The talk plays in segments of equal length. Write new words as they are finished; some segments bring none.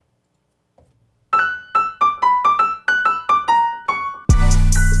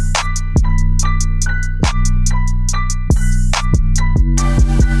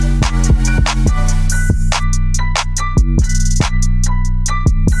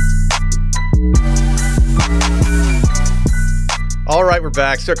All right, we're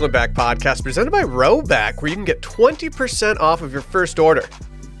back. Circling Back podcast presented by Rowback, where you can get 20% off of your first order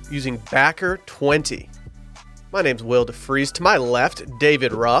using Backer20. My name's Will DeFries. To my left,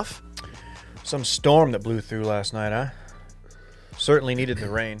 David Ruff. Some storm that blew through last night, huh? Certainly needed the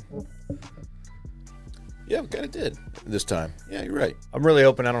rain. Yeah, we kind of did this time. Yeah, you're right. I'm really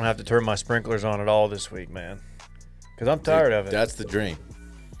hoping I don't have to turn my sprinklers on at all this week, man. Because I'm tired of it. That's the dream.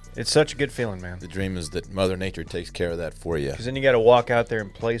 It's such a good feeling, man. The dream is that Mother Nature takes care of that for you. Because then you got to walk out there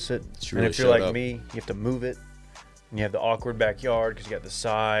and place it. She and really if you're like showed up. me, you have to move it. And you have the awkward backyard because you got the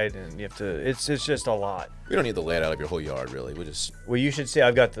side. And you have to, it's just a lot. We don't need the layout of your whole yard, really. We just... Well, you should see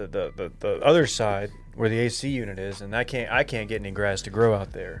I've got the other side where the AC unit is. And I can't get any grass to grow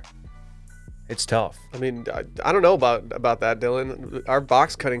out there. It's tough. I mean, I don't know about that, Dylan. Our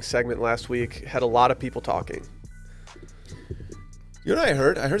box cutting segment last week had a lot of people talking. You know what I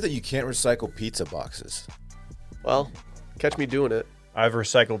heard? I heard that you can't recycle pizza boxes. Well, catch me doing it. I've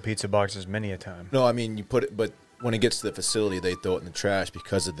recycled pizza boxes many a time. No, I mean, you put it, but when it gets to the facility, they throw it in the trash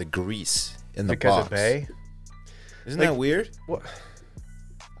because of the grease in the Because box. of Bay? Isn't that weird? What?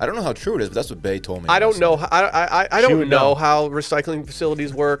 I don't know how true it is, but that's what Bay told me. I don't know. I She don't would know know. how recycling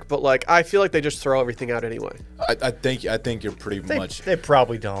facilities work, but like I feel like they just throw everything out anyway. I think you're pretty much. They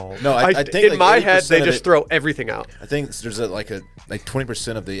probably don't. No, I think in like my head 80% they of just it- throw everything out. I think there's like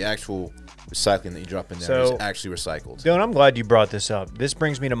 20% of the actual recycling that you drop in there So- is actually recycled. Dylan, I'm glad you brought this up. This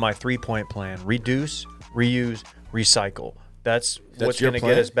brings me to my 3-point plan. Reduce, reuse, recycle. That's what's your going to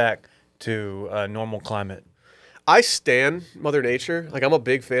get plan? us back to a normal climate. I stan Mother Nature. Like I'm a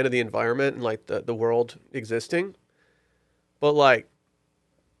big fan of the environment and like the world existing. But like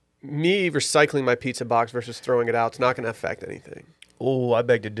me recycling my pizza box versus throwing it out, it's not going to affect anything. Oh, I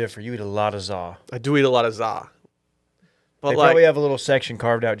beg to differ. You eat a lot of za. I do eat a lot of za. But They like, probably have a little section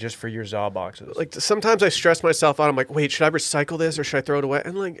carved out just for your za boxes. like sometimes I stress myself out. I'm like, wait, should I recycle this or should I throw it away?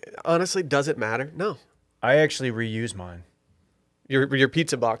 And like, honestly, does it matter? No. I actually reuse mine. Your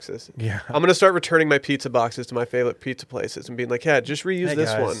pizza boxes. Yeah. I'm gonna start returning my pizza boxes to my favorite pizza places and being like, yeah, just reuse Hey, this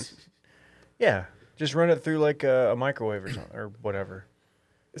guys. one. Yeah. Just run it through like a microwave or something or whatever.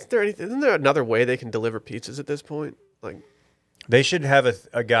 Isn't there another way they can deliver pizzas at this point? Like, They should have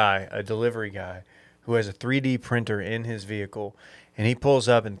a delivery guy, who has a 3D printer in his vehicle, and he pulls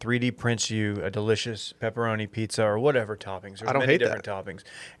up and 3D prints you a delicious pepperoni pizza or whatever toppings. There's I don't many hate different toppings.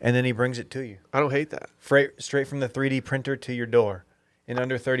 And then he brings it to you. I don't hate that. Straight from the 3D printer to your door in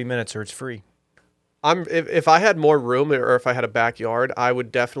under 30 minutes, or it's free. If I had more room or if I had a backyard, I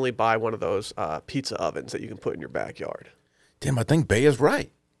would definitely buy one of those pizza ovens that you can put in your backyard. Damn, I think Bay is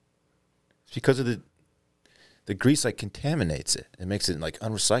right. It's because of the grease like contaminates it. It makes it like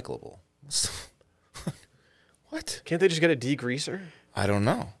unrecyclable. What? Can't they just get a degreaser? I don't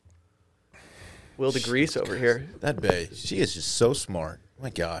know. Will DeGrease over here. That Bay, she is just so smart. My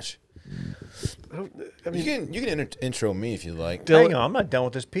gosh. I mean, You can intro me if you like. Dylan- Hang on, I'm not done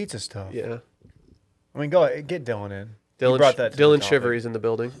with this pizza stuff. yeah. I mean, go ahead, get Dylan in. You Dylan, brought that to the Dylan topic. Shivery's in the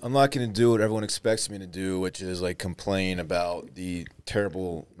building. I'm not going to do what everyone expects me to do, which is like complain about the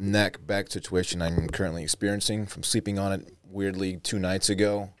terrible back situation I'm currently experiencing from sleeping on it weirdly 2 nights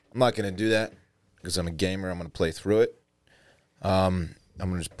ago. I'm not going to do that because I'm a gamer. I'm going to play through it. I'm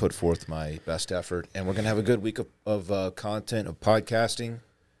going to just put forth my best effort, and we're going to have a good week of content, of podcasting.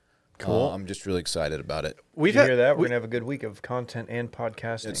 Cool. I'm just really excited about it. We've Did you had hear that? We're we- going to have a good week of content and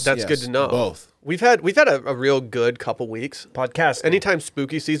podcasting. That's good to know. Both. We've had a real good couple weeks. Podcasting. Anytime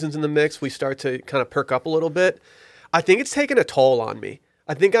spooky season's in the mix, we start to kind of perk up a little bit. I think it's taken a toll on me.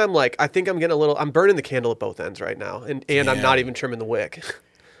 I think I'm getting a little. I'm burning the candle at both ends right now, and I'm not even trimming the wick.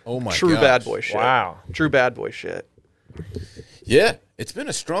 Oh my True gosh. bad boy shit. Wow. True bad boy shit. Yeah, it's been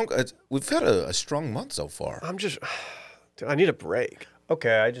we've had a strong month so far. I'm just. Dude, I need a break.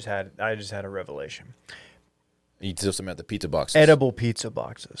 Okay, I just had a revelation. You just about the pizza boxes. Edible pizza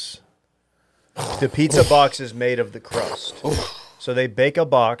boxes. The pizza box is made of the crust. So they bake a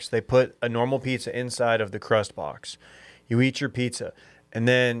box, they put a normal pizza inside of the crust box. You eat your pizza, and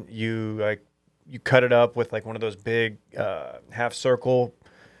then you cut it up with like one of those big half circle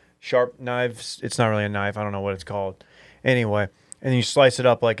sharp knives. It's not really a knife, I don't know what it's called. Anyway, and you slice it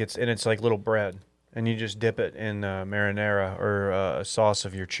up like it's like little bread, and you just dip it in marinara or a sauce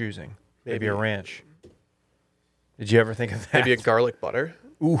of your choosing, maybe a ranch. Did you ever think of that? Maybe a garlic butter.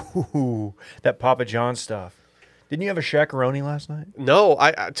 Ooh, that Papa John stuff. Didn't you have a shakaroni last night? No,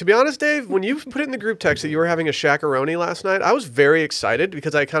 I to be honest, Dave, when you put it in the group text that you were having a shakaroni last night, I was very excited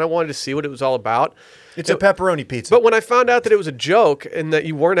because I kind of wanted to see what it was all about. It's a pepperoni pizza. But when I found out that it was a joke and that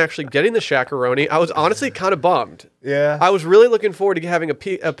you weren't actually getting the shakaroni, I was honestly kind of bummed. Yeah. I was really looking forward to having a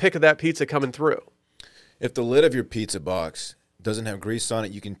pick of that pizza coming through. If the lid of your pizza box doesn't have grease on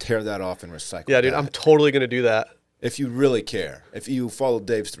it, you can tear that off and recycle. Yeah, dude, that. I'm totally gonna do that. If you really care, if you follow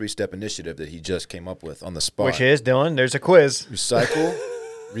Dave's 3-step initiative that he just came up with on the spot, Which is, Dylan, there's a quiz. recycle,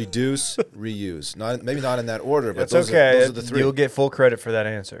 reduce, reuse. Maybe not in that order, but That's those okay. are the three. You'll get full credit for that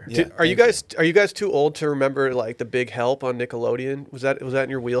answer. Yeah, Are you guys too old to remember like The Big Help on Nickelodeon? Was that in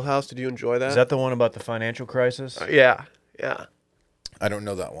your wheelhouse? Did you enjoy that? Is that the one about the financial crisis? Yeah, yeah. I don't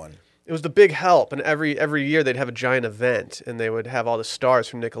know that one. It was The Big Help, and every year they'd have a giant event, and they would have all the stars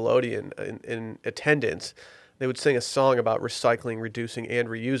from Nickelodeon in attendance. They would sing a song about recycling, reducing, and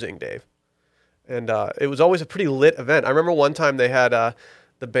reusing, Dave. And it was always a pretty lit event. I remember one time they had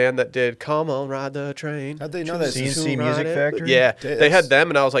the band that did "Come On Ride the Train." How'd they know that? CNC Music Factory? Yeah, That's- they had them,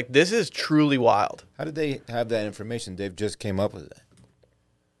 and I was like, "This is truly wild." How did they have that information? Dave just came up with it.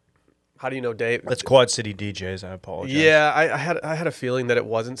 How do you know, Dave? That's Quad City DJs. I apologize. Yeah, I had a feeling that it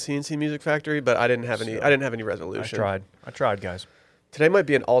wasn't CNC Music Factory, but I didn't have any I resolution. tried, guys. Today might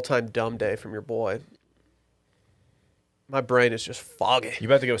be an all-time dumb day from your boy. My brain is just foggy. You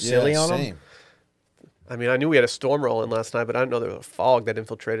about to go silly on them? same. I mean, I knew we had a storm rolling last night, but I didn't know there was a fog that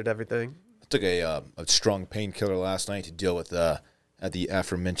infiltrated everything. I took a strong painkiller last night to deal with the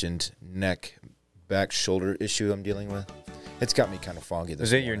aforementioned neck, back, shoulder issue I'm dealing with. It's got me kind of foggy. This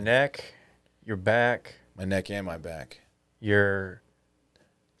Is it your morning. neck, your back, My neck and my back. your...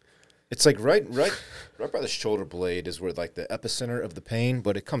 It's like right by the shoulder blade is where like the epicenter of the pain,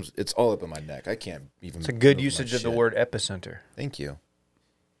 but it's all up in my neck. I can't even. It's a good move my usage of the shit. word epicenter. Thank you.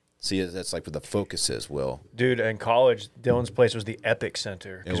 See, that's like where the focus is, Will. Dude, in college, Dylan's place was the Epic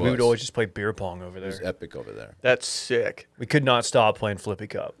Center because we would was. always just play beer pong over It was there. epic over there. That's sick. We could not stop playing Flippy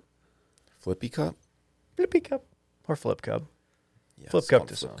Cup. Flippy cup? Flippy Cup. Or Flip Cup. Yeah, Flip it's cup called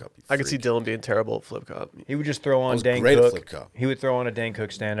to Flip some. Cup, you I could see freak. Dylan being terrible at Flip Cup. He would just throw on was Dane great at Cook. Flip Cup. He would throw on a Dane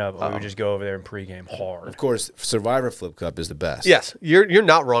Cook stand-up, and we would just go over there and pregame hard. Of course, Survivor Flip Cup is the best. Yes, you're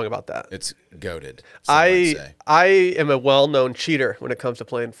not wrong about that. It's goated. some might say. I am a well-known cheater when it comes to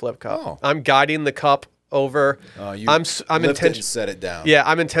playing Flip Cup. Oh. I'm guiding the cup over. You I'm lift it and intentionally. set it down. Yeah,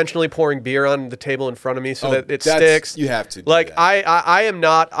 I'm intentionally pouring beer on the table in front of me so that it that's- sticks. You have to. Do Like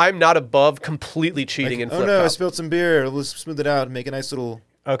that. I'm not above completely cheating in oh Flip no, I Cup. spilled some beer. Let's smooth it out and make a nice little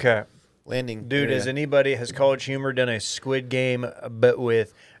Okay. landing. Dude, area. has College Humor done a Squid Game but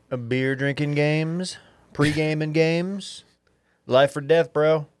with a beer drinking games, pre-gaming games? Life or death,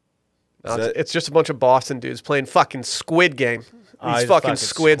 bro. No, Is that- it's just a bunch of Boston dudes playing fucking Squid Game. Ah, These he's a fucking fucking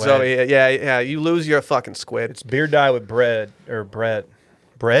squids squid. over here. Yeah. You lose your fucking squid. It's beer die with bread or Brett.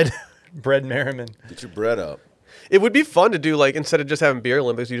 Bread? Bread Merriman. Get your bread up. It would be fun to do, like, instead of just having beer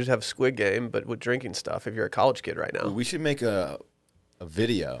Olympics, you just have Squid Game, but with drinking stuff if you're a college kid right now. We should make a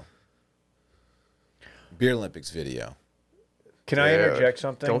video. Beer Olympics video. Can I Dude, interject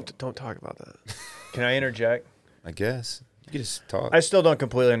something? Don't talk about that. Can I interject? I guess. You can just talk. I still don't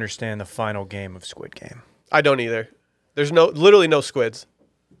completely understand the final game of Squid Game. I don't either. There's literally no squids.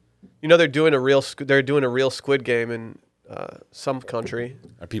 You know they're doing a real Squid Game in some country,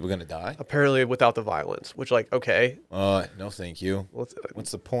 Are people going to die? apparently without the violence. Which, like, okay, No, thank you. let's,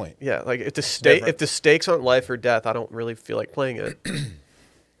 What's the point? yeah, like if different. the stakes aren't life or death, I don't really feel like playing it.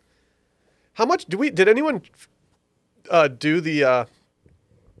 How much did anyone do the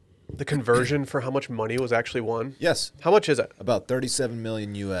conversion for how much money was actually won? Yes. How much is it? About 37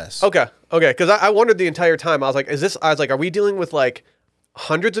 million US. Okay, because I wondered the entire time. I was like, are we dealing with like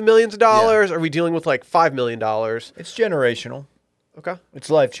hundreds of millions of dollars? Are we dealing with like $5 million? It's generational. Okay. It's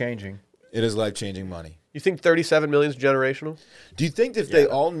life changing. It is life-changing money. You think 37 million is generational? Do you think if they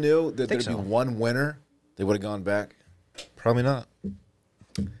all knew that there'd so. be one winner, they would have gone back? Probably not.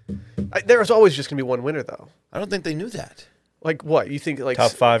 There's always just gonna be one winner, though. I don't think they knew that. Like what? You think like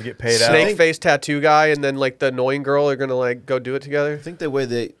Top five get paid out. snake face tattoo guy and then like the annoying girl are gonna like go do it together? I think the way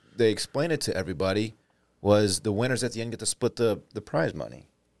they explain it to everybody was the winners at the end get to split the prize money.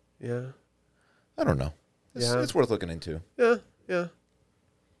 Yeah. I don't know. Yeah. It's worth looking into. Yeah.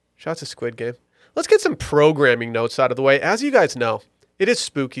 Shouts to Squid Game. Let's get some programming notes out of the way. As you guys know, it is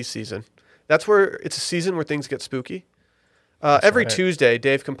spooky season. That's where it's a season where things get spooky. Every right. Tuesday,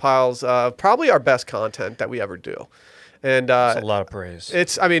 Dave compiles probably our best content that we ever do. And That's a lot of praise.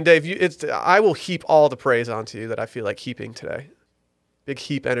 Dave, I will heap all the praise onto you that I feel like heaping today. Big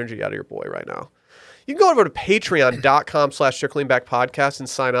heap energy out of your boy right now. You can go over to patreon.com/circlingbackpodcast and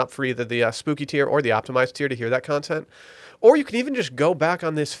sign up for either the spooky tier or the optimized tier to hear that content. Or you can even just go back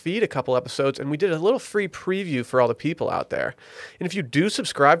on this feed a couple episodes, and we did a little free preview for all the people out there. And if you do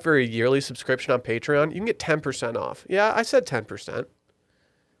subscribe for a yearly subscription on Patreon, you can get 10% off. Yeah, I said 10%.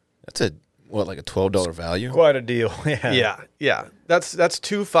 That's like a $12 value? Quite a deal. Yeah. Yeah. That's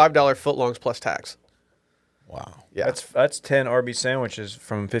two $5 footlongs plus tax. Wow. Yeah. That's 10 Arby's sandwiches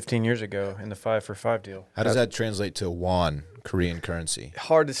from 15 years ago in the 5 for $5 deal. How does that translate to won, Korean currency?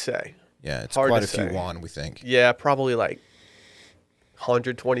 Hard to say. Yeah, it's Hard quite to a few say. won, we think. Yeah, probably like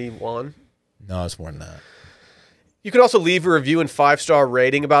 121. No, it's more than that. You can also leave a review and 5-star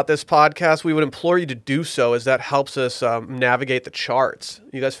rating about this podcast. We would implore you to do so, as that helps us navigate the charts.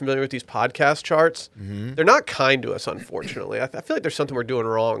 You guys familiar with these podcast charts? Mm-hmm. They're not kind to us, unfortunately. I feel like there's something we're doing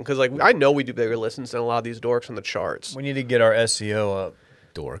wrong, because like I know we do bigger listens than a lot of these dorks on the charts. We need to get our SEO up.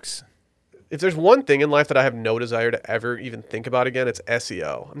 Dorks. If there's one thing in life that I have no desire to ever even think about again, it's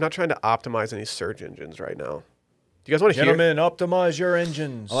SEO. I'm not trying to optimize any search engines right now. Do you guys want to hear? Gentlemen, optimize your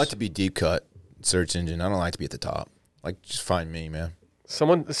engines. I like to be deep cut search engine. I don't like to be at the top. Like, just find me, man.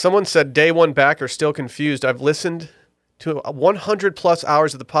 Someone said day one backer still confused. I've listened to 100 plus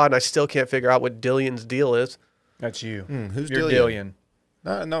hours of the pod and I still can't figure out what Dillion's deal is. That's you. Who's You're Dillion?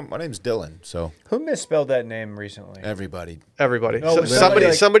 Dillion. No, my name's Dylan. So Who misspelled that name recently? everybody, Everybody. No, it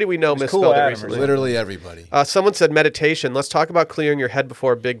was Somebody we know it was Cool misspelled it Adam or recently. something. literally everybody. Someone said meditation. Let's talk about clearing your head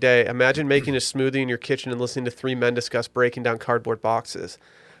before a big day. Imagine making a smoothie in your kitchen and listening to three men discuss breaking down cardboard boxes.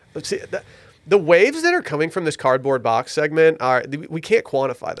 Let's see, the waves that are coming from this cardboard box segment we can't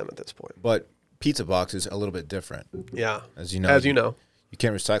quantify them at this point. But pizza box is a little bit different. Yeah. As you know. You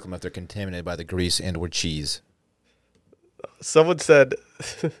can't recycle them if they're contaminated by the grease and or cheese. Someone said,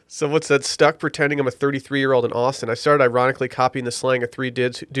 stuck pretending I'm a 33-year-old in Austin. I started ironically copying the slang of three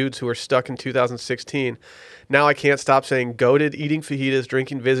dudes who were stuck in 2016. Now I can't stop saying goated, eating fajitas,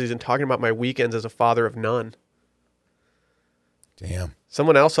 drinking Vizzies, and talking about my weekends as a father of none. Damn.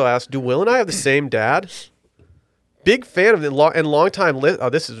 Someone also asked, do Will and I have the same dad? Big fan of the long time.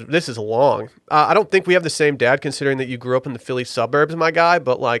 This is long. I don't think we have the same dad, considering that you grew up in the Philly suburbs, my guy.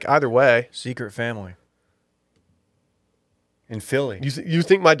 But like either way, Secret family. In Philly. you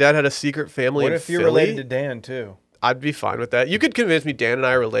think my dad had a secret family? What in if you're Philly? related to Dan, too? I'd be fine with that. You could convince me Dan and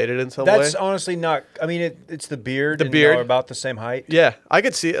I are related in some That's way. honestly not... I mean, it's the beard. The and beard. y'all are about the same height. Yeah, I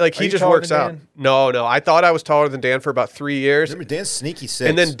could see it. Like Are he you just taller works than out. Dan? No. I thought I was taller than Dan for about 3 years. Remember Dan's sneaky 6.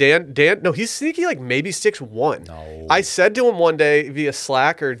 And then Dan, no, he's sneaky like maybe 6'1". No. I said to him one day via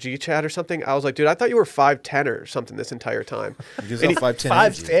Slack or GChat or something, I was like, dude, I thought you were 5'10" or something this entire time. He gives and out 5'10".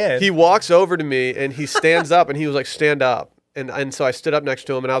 5'10". He walks over to me and he stands up and he was like, stand up. And so I stood up next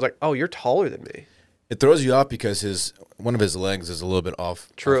to him and I was like, oh, you're taller than me. It throws you off because one of his legs is a little bit off.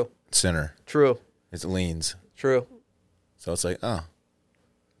 True. Off center. True. It leans. True. So it's like, oh.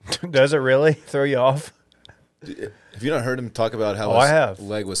 Does it really throw you off? Have you not heard him talk about how I his have.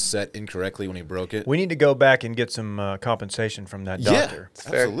 leg was set incorrectly when he broke it? We need to go back and get some compensation from that doctor.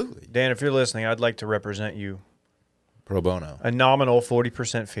 fair. Absolutely. Dan, if you're listening, I'd like to represent you. Pro bono. A nominal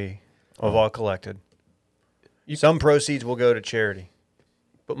 40% fee of all collected. Some proceeds will go to charity.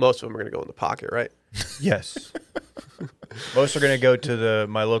 But most of them are going to go in the pocket, right? Yes. Most are going to go to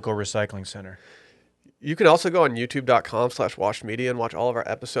my local recycling center. You can also go on youtube.com/washedmedia and watch all of our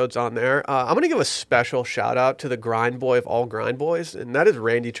episodes on there. I'm going to give a special shout out to the grind boy of all grind boys, and that is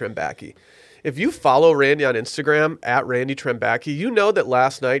Randy Trembacki. If you follow Randy on Instagram at Randy Trembacki, you know that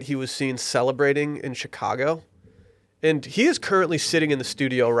last night he was seen celebrating in Chicago. And he is currently sitting in the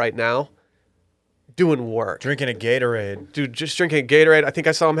studio right now doing work. Drinking a Gatorade. Dude, just drinking a Gatorade. I think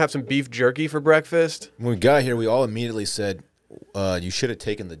I saw him have some beef jerky for breakfast. When we got here, we all immediately said, you should have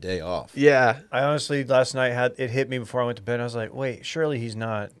taken the day off. Yeah. I honestly, last night, it hit me before I went to bed. I was like, wait, surely he's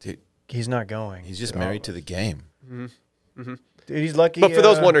not going. He's just married to the game. Dude, he's lucky. But for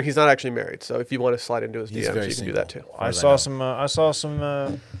those wondering, he's not actually married. So if you want to slide into his He's DMs, very you can do single. that too. I saw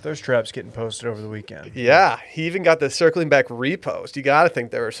some thirst traps getting posted over the weekend. Yeah, he even got the circling back repost. You got to think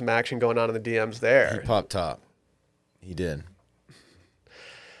there was some action going on in the DMs He there. popped top. He did.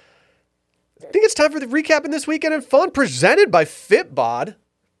 I think it's time for the recap in this weekend and fun presented by Fitbod.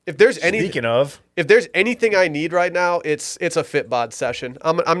 If there's Speaking of, if there's anything I need right now, it's a Fitbod session.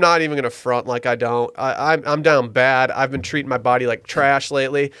 I'm not even gonna front like I don't. I'm down bad. I've been treating my body like trash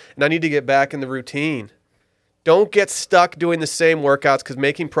lately, and I need to get back in the routine. Don't get stuck doing the same workouts, because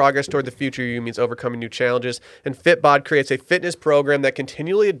making progress toward the future you means overcoming new challenges. And Fitbod creates a fitness program that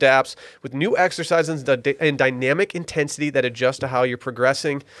continually adapts with new exercises and dynamic intensity that adjust to how you're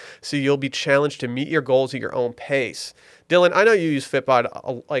progressing, so you'll be challenged to meet your goals at your own pace. Dylan, I know you use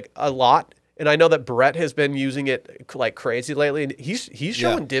Fitbod a lot, and I know that Brett has been using it like crazy lately, and he's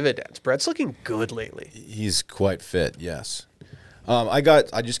showing dividends. Brett's looking good lately. He's quite fit, yes. I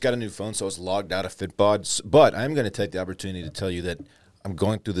just got a new phone, so I was logged out of Fitbod. But I'm going to take the opportunity to tell you that I'm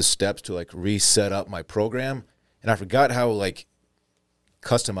going through the steps to like reset up my program, and I forgot how like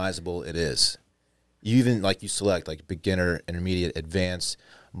customizable it is. You even you select like beginner, intermediate, advanced,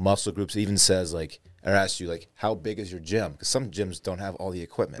 muscle groups. It even says like or asked you like, how big is your gym? Because some gyms don't have all the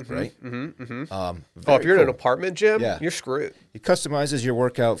equipment, right? If you're Very in an cool. apartment gym, Yeah. you're screwed. It customizes your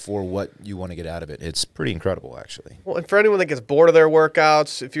workout for what you want to get out of it. It's pretty incredible, actually. Well, and for anyone that gets bored of their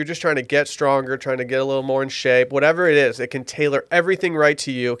workouts, if you're just trying to get stronger, trying to get a little more in shape, whatever it is, it can tailor everything right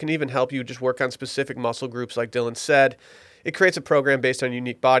to you. It can even help you just work on specific muscle groups, like Dylan said. It creates a program based on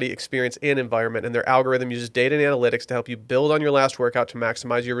unique body, experience, and environment, and their algorithm uses data and analytics to help you build on your last workout to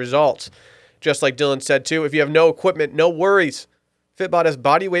maximize your results. Just like Dylan said, too, if you have no equipment, no worries. Fitbod has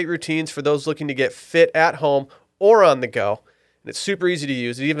body weight routines for those looking to get fit at home or on the go. And it's super easy to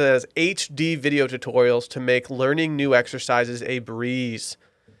use. It even has HD video tutorials to make learning new exercises a breeze.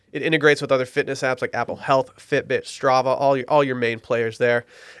 It integrates with other fitness apps like Apple Health, Fitbit, Strava, all your main players there.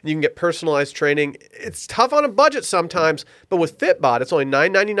 And you can get personalized training. It's tough on a budget sometimes, but with Fitbod, it's only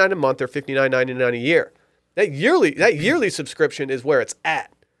 $9.99 a month or $59.99 a year. That yearly subscription is where it's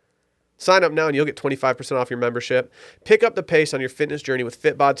at. Sign up now and you'll get 25% off your membership. Pick up the pace on your fitness journey with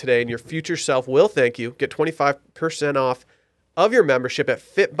Fitbod today, and your future self will thank you. Get 25% off of your membership at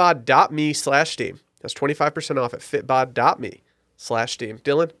fitbod.me/steam. That's 25% off at fitbod.me/steam.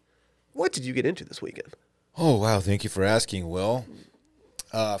 Dylan, what did you get into this weekend? Oh, wow. Thank you for asking, Will.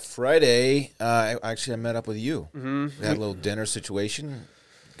 Friday, I met up with you. We had a little dinner situation,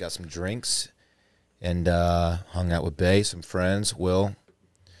 got some drinks, and hung out with Bay, some friends, Will's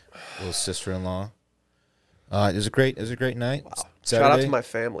sister-in-law. It was a great night. Wow. Saturday, Shout out to my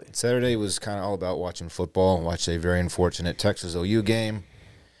family. Saturday was kind of all about watching football. Watched a very unfortunate Texas OU game.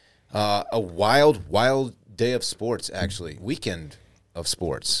 A wild day of sports, actually. Weekend of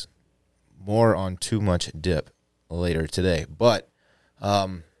sports. More on Too Much Dip later today. But,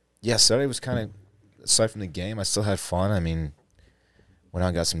 Saturday was kind of, aside from the game, I still had fun. I mean, went out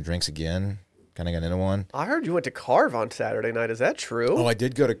and got some drinks again. Kind of got into one. I heard you went to Carve on Saturday night. Is that true? Oh, I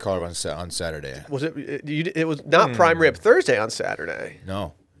did go to Carve on Saturday. Was it? It was not prime rib Thursday on Saturday.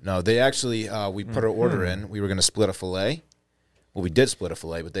 No. They actually, we put our order in. We were going to split a filet. Well, we did split a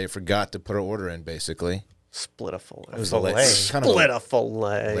filet, but they forgot to put our order in, basically. Split a filet. It was Filet. Split a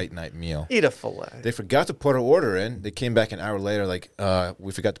filet. late night meal. Eat a filet. They forgot to put our order in. They came back an hour later, like,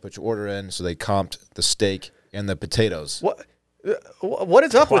 we forgot to put your order in, so they comped the steak and the potatoes. What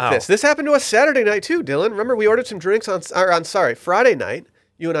is up with Wow. this? This happened to us Saturday night too, Dylan. Remember, we ordered some drinks on Friday night.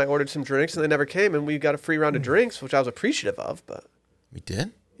 You and I ordered some drinks, and they never came, and we got a free round of drinks, which I was appreciative of. But We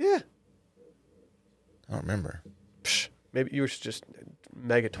did? yeah, I don't remember. maybe you were just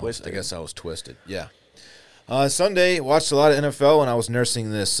mega twisted. I guess I was twisted. Yeah. Sunday, watched a lot of NFL, and I was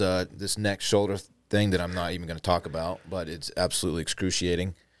nursing this neck shoulder thing that I'm not even going to talk about, but it's absolutely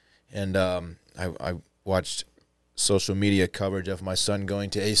excruciating. And I watched social media coverage of my son going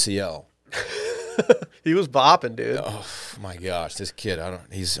to ACL. He was bopping, dude. Oh my gosh, this kid!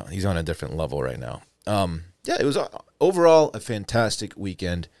 He's on a different level right now. It was overall a fantastic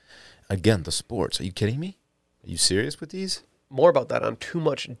weekend. Again, the sports. Are you kidding me? Are you serious with these? More about that on Too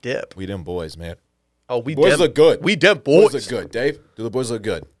Much Dip. We them boys, man. Oh, we Boys look good. We dem boys. Boys look good, Dave. Do the boys look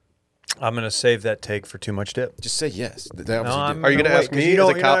good? I'm going to save that take for Too Much Dip. Just say yes. They obviously I'm- do. Are you going to Wait, ask 'cause me? you don't-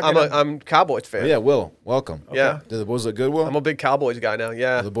 As a you're not gonna- I'm Cowboys fan. Yeah, Will, welcome. Yeah. Do the boys look good, Will? I'm a big Cowboys guy now.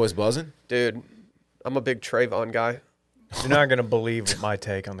 Yeah, Are the boys buzzing? dude. I'm a big Trayvon guy. You're not going to believe my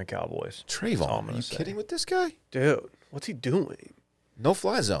take on the Cowboys. That's all I'm Trayvon, gonna are you say. kidding with this guy? Dude, what's he doing? No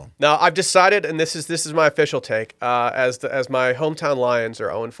fly zone. Now I've decided, and this is my official take. As my hometown Lions are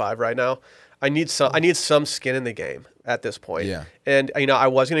 0-5 right now, I need some skin in the game at this point. Yeah. And I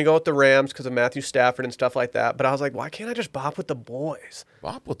was gonna go with the Rams because of Matthew Stafford and stuff like that, but I was like, why can't I just bop with the boys?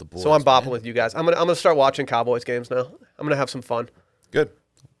 Bop with the boys. So I'm bopping man. with you guys. I'm gonna start watching Cowboys games now. I'm gonna have some fun. Good.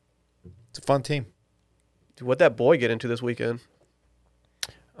 It's a fun team. Dude, what'd that boy get into this weekend?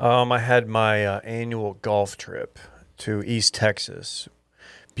 I had my annual golf trip to East Texas.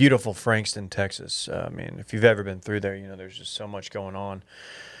 Beautiful Frankston, Texas. I mean, if you've ever been through there, you know there's just so much going on.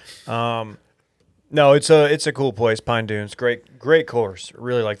 No, it's a cool place, Pine Dunes. Great course.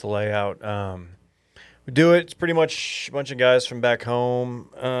 Really like the layout. We do it. It's pretty much a bunch of guys from back home,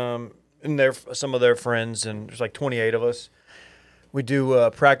 and some of their friends, and there's like 28 of us. We do a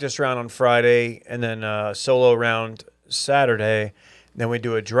practice round on Friday, and then a solo round Saturday. Then we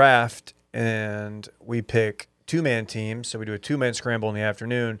do a draft, and we pick two-man teams. So we do a two-man scramble in the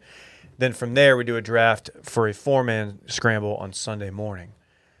afternoon. Then from there, we do a draft for a four-man scramble on Sunday morning.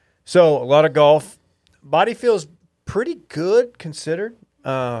 So a lot of golf. Body feels pretty good considered.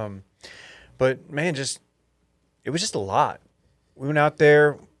 But, man, it was just a lot. We went out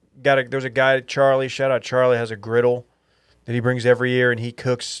there. There's a guy, Charlie, shout out Charlie, has a griddle that he brings every year, and he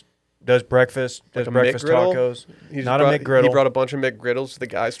cooks does breakfast, Like does a breakfast McGriddle? tacos. He Not a brought, McGriddle. He brought a bunch of McGriddles to the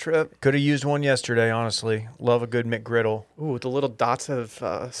guys' trip. Could have used one yesterday, honestly. Love a good McGriddle. Ooh, with the little dots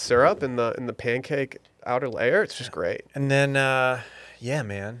of syrup in the pancake outer layer. It's just great. And then, yeah,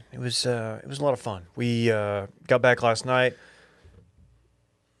 man, it was a lot of fun. We got back last night,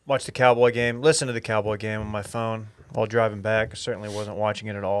 watched the Cowboy game, listened to the Cowboy game on my phone while driving back. I certainly wasn't watching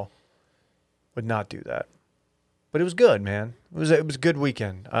it at all. Would not do that. But it was good, man. It was a good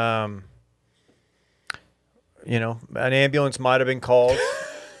weekend. You know, an ambulance might have been called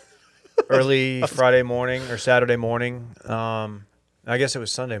early Friday morning or Saturday morning. I guess it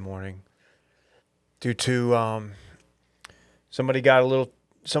was Sunday morning. Due to somebody got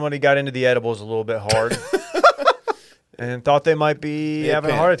into the edibles a little bit hard and thought they might be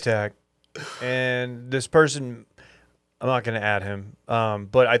having a heart attack. And this person, I'm not going to add him,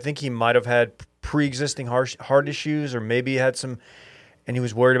 but I think he might have had pre-existing heart issues, or maybe he had some, and he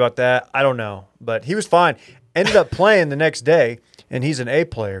was worried about that. I don't know, but he was fine. Ended up playing the next day, and he's an A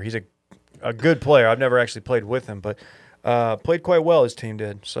player. He's a good player. I've never actually played with him, but played quite well, his team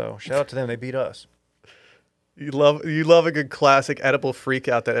did. So shout out to them. They beat us. You love a good classic edible freak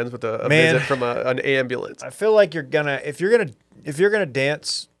out that ends with a visit from an ambulance. I feel like if you're gonna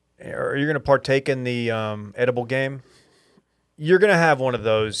dance or you're gonna partake in the edible game, you're gonna have one of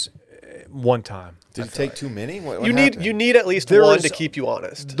those one time. Did it take too many? What You happened? need at least There one was- to keep you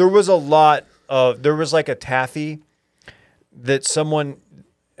honest. There was a lot of like a taffy that someone.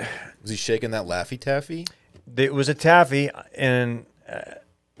 Was he shaking that Laffy Taffy? It was a taffy, and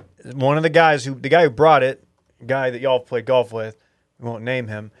one of the guy who brought it, guy that y'all played golf with, we won't name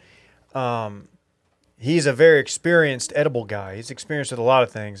him. He's a very experienced edible guy. He's experienced with a lot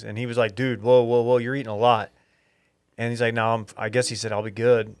of things, and he was like, "Dude, whoa, you're eating a lot." And he's like, "No, I guess," he said, "I'll be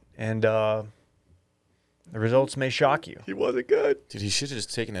good." And the results may shock you. He wasn't good. Dude, he should have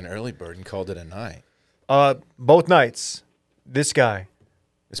just taken an early bird and called it a night. Both nights, this guy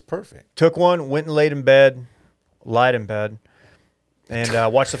It's perfect. took one, went and lied in bed,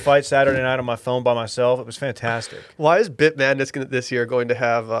 and watched the fight Saturday night on my phone by myself. It was fantastic. Why is Bit Madness this year going to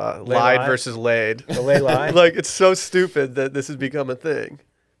have lied lie? versus laid? The lay lie. Like, it's so stupid that this has become a thing.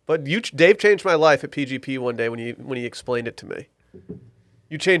 But Dave changed my life at PGP one day when he explained it to me.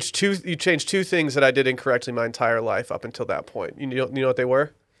 You changed two things that I did incorrectly my entire life up until that point. You know what they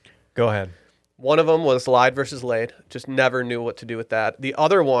were? Go ahead. One of them was lied versus laid. Just never knew what to do with that. The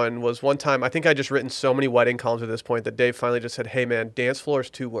other one was one time, I think I just written so many wedding columns at this point that Dave finally just said, "Hey man, dance floor is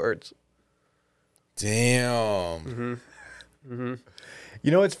 2 words." Damn. You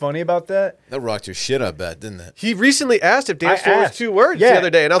know what's funny about that? That rocked your shit, I bet, didn't it? He recently asked if dance I floor was asked. 2 words Yeah, the other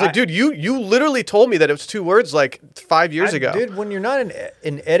day. And I was like, dude, you literally told me that it was 2 words like 5 years ago. Dude, when you're not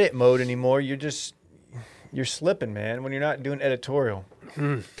in edit mode anymore, you're slipping, man. When you're not doing editorial.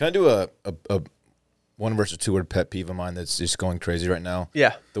 Can I do a 1 versus 2 word pet peeve of mine that's just going crazy right now?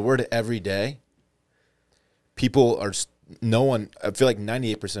 Yeah. The word every day. People are, no one, I feel like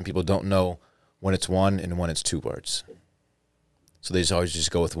 98% of people don't know when it's 1 and when it's 2 words. So they just always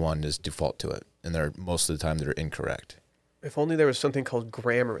just go with 1 as default to it. And most of the time they're incorrect. If only there was something called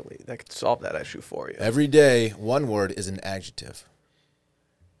Grammarly that could solve that issue for you. Every day, 1 word is an adjective.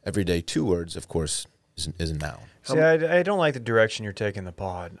 Every day, 2 words, of course, is a noun. See, I don't like the direction you're taking the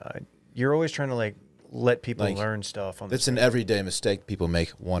pod. You're always trying to let people learn stuff. That's an everyday mistake people make.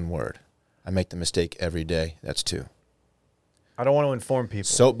 1 word. I make the mistake every day. That's 2. I don't want to inform people.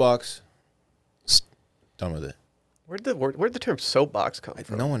 Soapbox. Done with it. Where'd the term soapbox come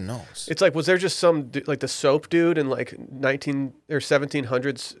from? No one knows. It's like, was there just some like the soap dude in like 19 or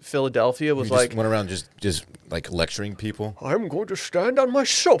 1700s Philadelphia was You just like, went around just like lecturing people. I'm going to stand on my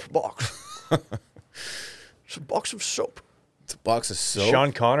soapbox. It's a box of soap. It's a box of soap.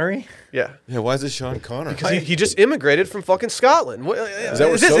 Sean Connery? Yeah. Yeah, why is it Sean Connery? Because he just immigrated from fucking Scotland. Is that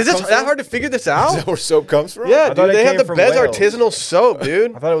where soap is this comes that from? hard to figure this Is out? that where soap comes from? Yeah, I thought dude, it they have came the from best Wales. artisanal soap,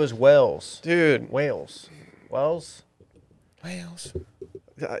 dude. I thought it was Wales. Dude, Wales. Wales? Wales.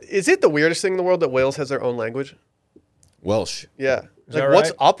 is it the weirdest thing in the world that Wales has their own language? Welsh. Yeah. Is Like, that what's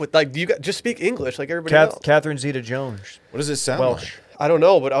right? up with like? Do you just speak English like everybody else? Catherine Zeta-Jones. What does it sound Welsh. like? I don't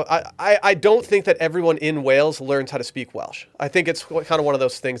know, but I don't think that everyone in Wales learns how to speak Welsh. I think it's kind of one of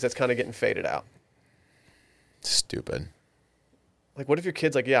those things that's kind of getting faded out. Stupid. Like, what if your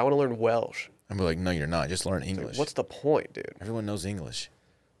kid's like, yeah, I want to learn Welsh? I'm like, no, you're not. Just learn Like, English. what's the point, dude? Everyone knows English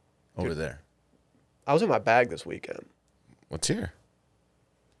over there. I was in my bag this weekend. What's here?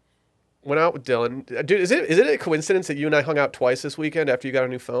 Went out with Dylan. Dude, is it a coincidence that you and I hung out twice this weekend after you got a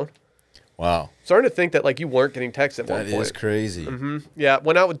new phone? Wow. Starting to think that like you weren't getting texts at one That point. is crazy. Yeah,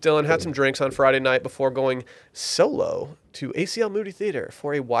 went out with Dylan, had some drinks on Friday night before going solo to ACL Moody Theater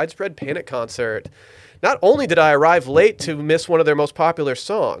for a Widespread Panic concert. Not only did I arrive late to miss one of their most popular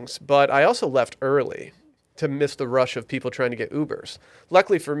songs, but I also left early to miss the rush of people trying to get Ubers.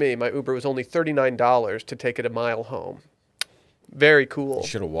 Luckily for me, my Uber was only $39 to take it a mile home. Very cool. You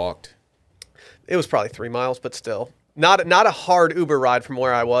should have walked. It was probably 3 miles, but still. Not a hard Uber ride from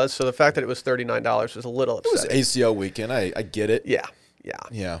where I was, so the fact that it was $39 was a little It was upsetting. ACL weekend. I get it. Yeah.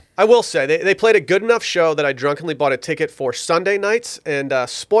 Yeah. I will say, they played a good enough show that I drunkenly bought a ticket for Sunday nights, and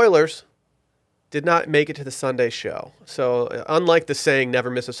spoilers, did not make it to the Sunday show. So unlike the saying, never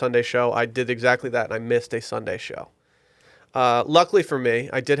miss a Sunday show, I did exactly that, and I missed a Sunday show. Luckily for me,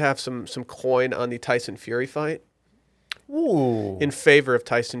 I did have some coin on the Tyson Fury fight. Ooh. In favor of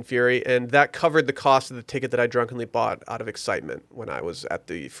Tyson Fury, and that covered the cost of the ticket that I drunkenly bought out of excitement when I was at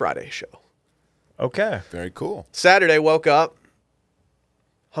the Friday show. Okay. Very cool. Saturday, woke up,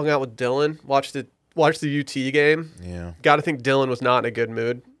 hung out with Dylan, watched the UT game. Yeah. Got to think Dylan was not in a good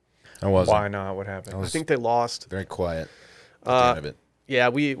mood. I wasn't. Why not? What happened? was- I think they lost. Very quiet at the end of it. Yeah,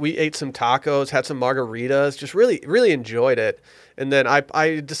 we ate some tacos, had some margaritas, just really, really enjoyed it. And then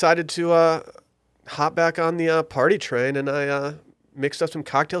I decided to hop back on the party train, and I mixed up some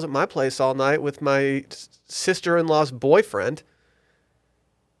cocktails at my place all night with my sister-in-law's boyfriend.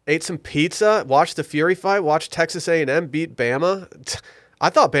 Ate some pizza, watched the Fury fight, watched Texas A&M beat Bama. I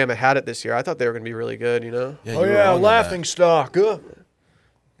thought Bama had it this year. I thought they were going to be really good, you know? Yeah, Oh you were yeah, wrong on laughing that. stock.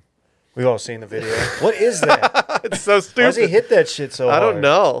 We've all seen the video. What is that? It's so Why does he stupid. hit that shit so I hard? don't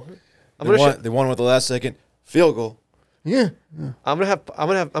know. They won with the last second field goal. Yeah. I'm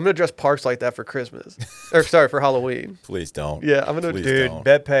gonna dress Parks like that for Christmas, or sorry, for Halloween. Please don't. Yeah, I'm gonna. Please Dude, don't.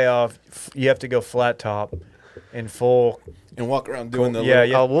 bet payoff. You have to go flat top in full. And walk around doing the Yeah, little,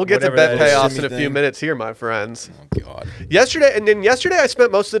 yeah. Oh, we'll get to whatever bet that is. payoffs in Shimmy a few thing. minutes here, my friends. Oh God. Yesterday I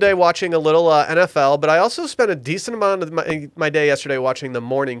spent most of the day watching a little NFL, but I also spent a decent amount of my day yesterday watching the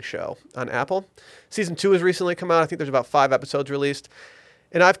morning show on Apple. Season 2 has recently come out. I think there's about 5 episodes released.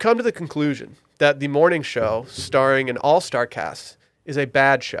 And I've come to the conclusion that the morning show, starring an all-star cast, is a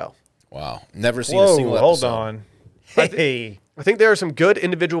bad show. Wow. Never seen a Whoa, single hold episode. on. Hey. I think there are some good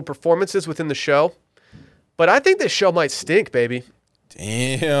individual performances within the show, but I think this show might stink, baby.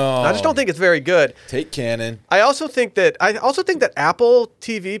 Damn. I just don't think it's very good. Take Cannon. I also think that Apple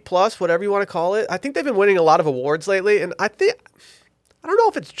TV Plus, whatever you want to call it, I think they've been winning a lot of awards lately, and I don't know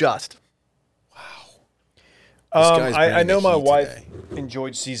if it's just. guy's I bringing know the my heat wife today.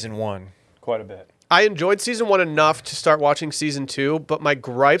 enjoyed season 1 quite a bit. I enjoyed season 1 enough to start watching season 2, but my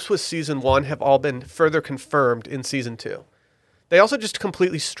gripes with season 1 have all been further confirmed in season 2. They also just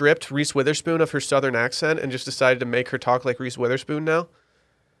completely stripped Reese Witherspoon of her southern accent and just decided to make her talk like Reese Witherspoon now.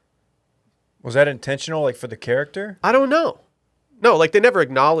 Was that intentional, like for the character? I don't know. No, like they never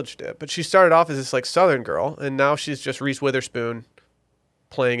acknowledged it, but she started off as this like southern girl, and now she's just Reese Witherspoon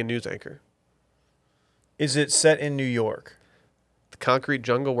playing a news anchor. Is it set in New York? The concrete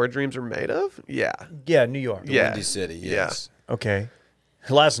jungle where dreams are made of? Yeah. Yeah, New York. Yeah. Windy City. Yes. Okay.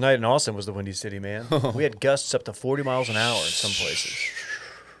 Last night in Austin was the Windy City, man. We had gusts up to 40 miles an hour in some places.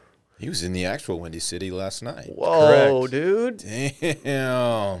 He was in the actual Windy City last night. Whoa, Correct. dude.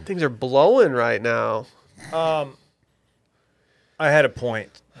 Damn. Things are blowing right now. I had a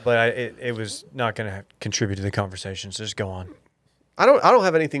point, but it was not going to contribute to the conversation, so just go on. I don't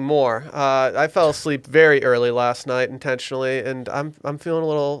have anything more. I fell asleep very early last night intentionally, and I'm feeling a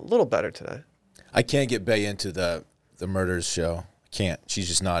little better today. I can't get Bay into the murders show. I can't.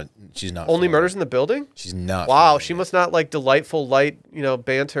 She's not. Only feeling murders it. in the building? She's not. Wow, feeling she it. must not like delightful light,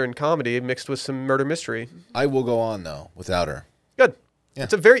 banter and comedy mixed with some murder mystery. I will go on though without her. Good. Yeah.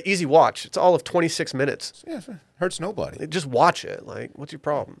 It's a very easy watch. It's all of 26 minutes. Yeah, hurts nobody. Just watch it. Like, what's your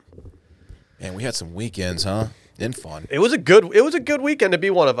problem? Man, we had some weekends, huh? And fun. It was a good weekend to be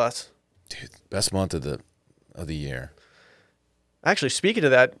one of us. Dude, best month of the year. Actually, speaking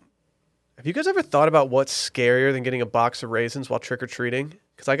of that, have you guys ever thought about what's scarier than getting a box of raisins while trick-or-treating?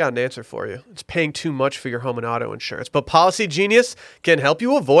 Because I got an answer for you. It's paying too much for your home and auto insurance. But Policy Genius can help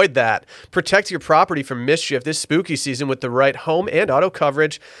you avoid that. Protect your property from mischief this spooky season with the right home and auto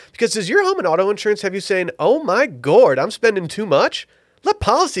coverage. Because does your home and auto insurance have you saying, oh my gourd, I'm spending too much? Let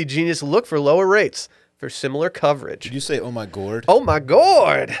Policy Genius look for lower rates for similar coverage. Did you say, oh my gourd? Oh my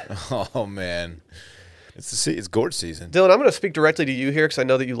gourd. Oh man. It's gourd season. Dylan, I'm going to speak directly to you here because I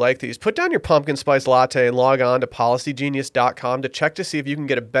know that you like these. Put down your pumpkin spice latte and log on to policygenius.com to check to see if you can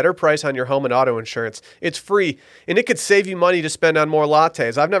get a better price on your home and auto insurance. It's free, and it could save you money to spend on more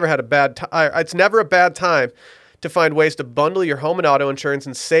lattes. I've never had a bad time. It's never a bad time to find ways to bundle your home and auto insurance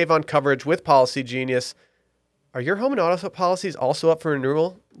and save on coverage with Policy Genius. Are your home and auto policies also up for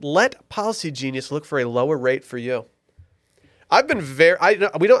renewal? Let Policy Genius look for a lower rate for you. I've been I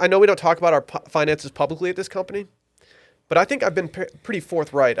know we don't talk about our finances publicly at this company, but I think I've been pretty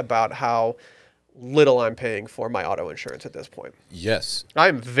forthright about how little I'm paying for my auto insurance at this point. Yes.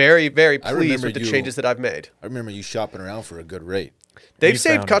 I'm very, very pleased remember with the you- changes that I've made. I remember you shopping around for a good rate. They've We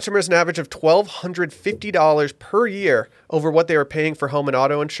saved found it. customers an average of $1,250 per year over what they were paying for home and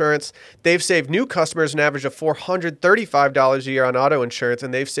auto insurance. They've saved new customers an average of $435 a year on auto insurance,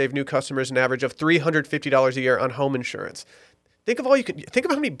 and they've saved new customers an average of $350 a year on home insurance. Think of how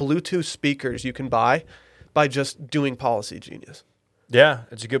many Bluetooth speakers you can buy by just doing Policy Genius. Yeah,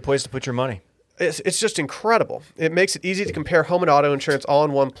 it's a good place to put your money. It's just incredible. It makes it easy to compare home and auto insurance all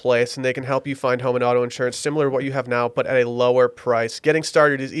in one place, and they can help you find home and auto insurance similar to what you have now, but at a lower price. Getting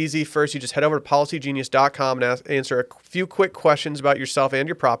started is easy. First, you just head over to PolicyGenius.com and answer a few quick questions about yourself and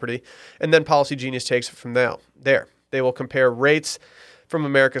your property, and then Policy Genius takes it from there. They will compare rates from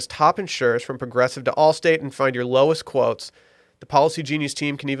America's top insurers, from Progressive to Allstate, and find your lowest quotes. The Policy Genius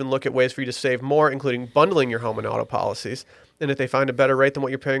team can even look at ways for you to save more, including bundling your home and auto policies. And if they find a better rate than what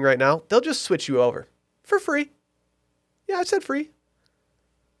you're paying right now, they'll just switch you over for free. Yeah, I said free.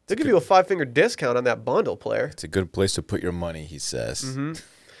 They'll give you a 5-finger discount on that bundle, player. It's a good place to put your money, he says. Mm-hmm.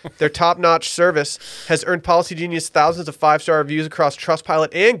 Their top-notch service has earned Policy Genius thousands of 5-star reviews across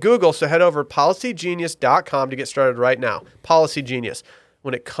Trustpilot and Google, so head over to PolicyGenius.com to get started right now. Policy Genius.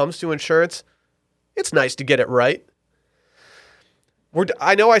 When it comes to insurance, it's nice to get it right.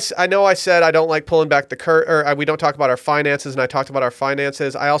 I know I said I don't like pulling back the curtain, or we don't talk about our finances, and I talked about our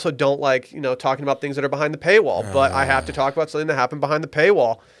finances. I also don't like, talking about things that are behind the paywall, but I have to talk about something that happened behind the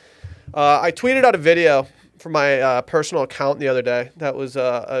paywall. I tweeted out a video from my personal account the other day that was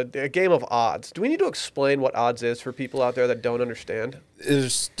a game of odds. Do we need to explain what odds is for people out there that don't understand? There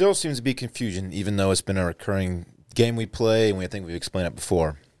still seems to be confusion, even though it's been a recurring game we play, and I think we've explained it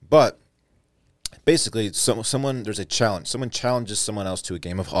before. But basically, there's a challenge. Someone challenges someone else to a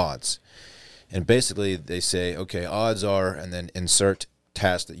game of odds. And basically, they say, okay, odds are, and then insert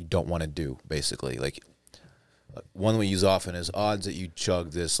tasks that you don't want to do, basically. Like, one we use often is odds that you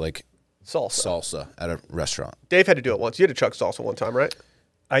chug this, like, salsa at a restaurant. Dave had to do it once. You had to chug salsa one time, right?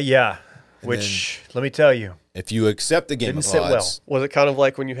 Yeah, which, let me tell you, If you accept the game Didn't of sit odds, Was it kind of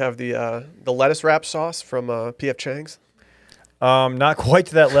like when you have the lettuce wrap sauce from P.F. Chang's? not quite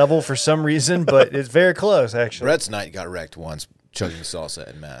to that level for some reason, but it's very close, actually. Brett's night got wrecked once chugging salsa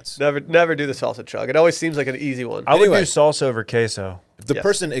at Matt's. Never do the salsa chug. It always seems like an easy one. I would Anyway. do salsa over queso. If the Yes.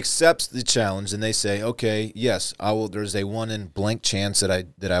 person accepts the challenge and they say, "Okay, yes, I will," there's a 1 in blank chance that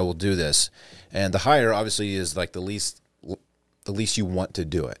I will do this, and the higher obviously is like the least you want to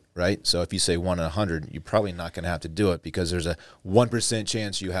do it, right? So if you say 1 in 100, you're probably not going to have to do it because there's a 1%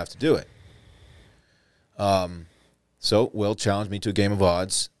 chance you have to do it. So Will challenged me to a game of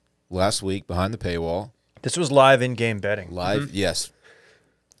odds last week behind the paywall. This was live in-game betting. Live, yes.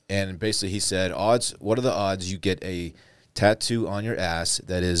 And basically he said, odds, what are the odds you get a tattoo on your ass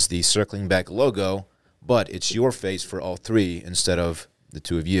that is the circling back logo, but it's your face for all three instead of the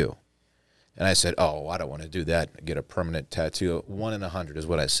two of you? And I said, oh, I don't want to do that. Get a permanent tattoo. 1 in 100 is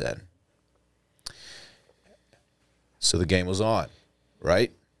what I said. So the game was on,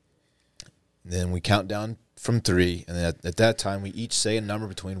 right? Then we count down from 3, and then at that time we each say a number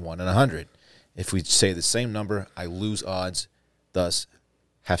between 1 and 100. If we say the same number, I lose odds, thus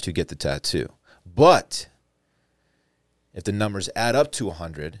have to get the tattoo. But if the numbers add up to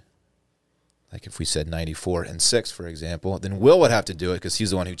 100, like if we said 94 and 6, for example, then Will would have to do it because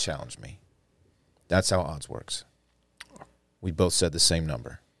he's the one who challenged me. That's how odds works. We both said the same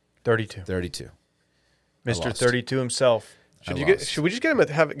number, 32. 32. Mr. lost. 32 himself. Should lost. we just get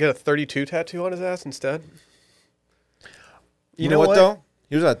him get a 32 tattoo on his ass instead? You know what, though?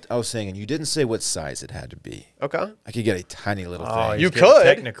 Here's what I was saying, and you didn't say what size it had to be. Okay. I could get a tiny little Oh, thing. he's You getting could.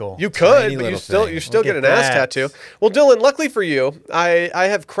 technical. You could, Tiny but little you thing. still Look get at an ass that. tattoo. Well, Dylan, luckily for you, I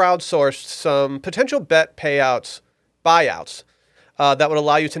have crowdsourced some potential bet buyouts that would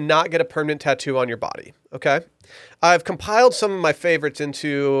allow you to not get a permanent tattoo on your body. Okay. I've compiled some of my favorites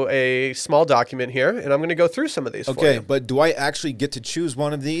into a small document here, and I'm going to go through some of these for Okay, you. but do I actually get to choose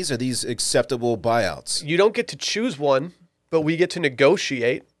one of these? Are these acceptable buyouts? You don't get to choose one, but we get to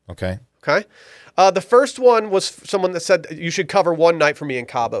negotiate. Okay. Okay. The first one was someone that said you should cover one night for me in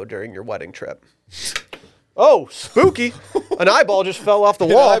Cabo during your wedding trip. Oh, spooky. An eyeball just fell off the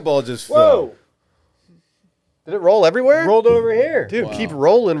An wall. eyeball just fell. Whoa. Did it roll everywhere? Rolled over here. Dude, Wow. keep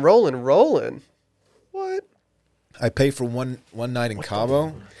rolling. What? I pay for one night in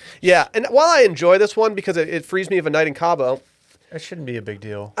Cabo. Yeah, and while I enjoy this one because it frees me of a night in Cabo, That shouldn't be a big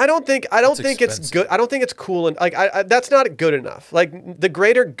deal. I don't think it's good. I don't think it's cool, and like that's not good enough. Like the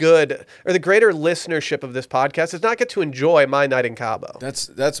greater good or the greater listenership of this podcast does not get to enjoy my night in Cabo.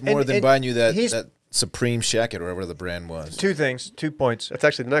 That's more than buying you that Supreme Shacket or whatever the brand was. 2 things, 2 points. That's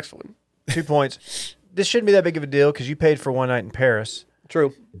actually the next one. 2 points. This shouldn't be that big of a deal because you paid for one night in Paris.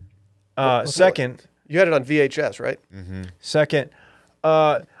 True. Second, You had it on VHS, right? second,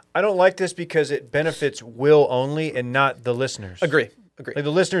 I don't like this because it benefits Will only and not the listeners. Agree. Like the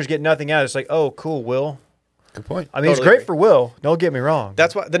listeners get nothing out. It's like, oh, cool, Will. Good point. I mean, Totally it's great agree. for Will. Don't get me wrong.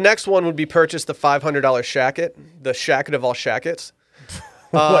 That's why the next one would be purchase the $500 shacket, the shacket of all shackets.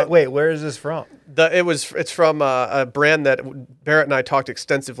 Wait, where is this from? It's from a brand that Barrett and I talked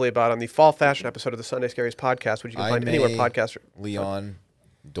extensively about on the fall fashion episode of the Sunday Scaries podcast, which you can find anywhere podcasts. Leon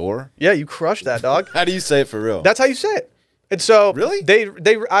Door. Yeah, you crushed that, dog. How do you say it for real? That's how you say it. And so Really?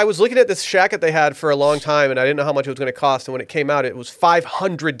 I was looking at this shacket they had for a long time, and I didn't know how much it was going to cost. And when it came out, it was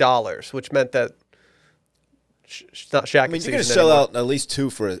 $500, which meant that it's not shacket. I mean, you're season going to sell anymore. out at least 2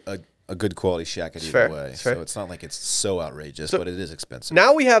 for a good quality shacket either fair. way. It's fair. So it's not like it's so outrageous, but it is expensive.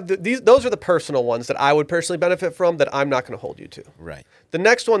 Now we have those are the personal ones that I would personally benefit from that I'm not going to hold you to. Right. The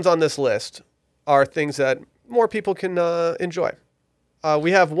next ones on this list are things that more people can enjoy.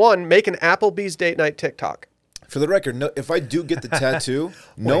 We have one, make an Applebee's date night TikTok. For the record, no, if I do get the tattoo,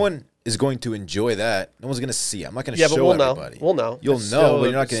 no one is going to enjoy that. No one's going to see it. I'm not going to show but we'll know. everybody. We'll know. You'll know, but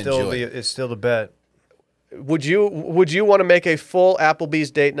you're not going to enjoy it. It's still the bet. Would you want to make a full Applebee's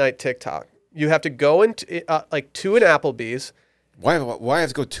date night TikTok? You have to go into to an Applebee's Why have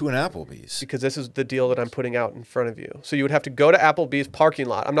to go to an Applebee's? because this is the deal that I'm putting out in front of you. So you would have to go to Applebee's parking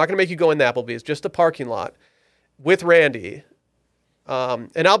lot. I'm not going to make you go in the Applebee's, just the parking lot with Randy.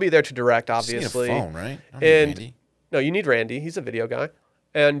 And I'll be there to direct, obviously. Just need a phone, right? I don't need Randy. No, you need Randy. He's a video guy.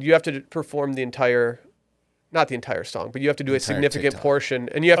 And you have to perform not the entire song, but you have to do a significant TikTok. portion.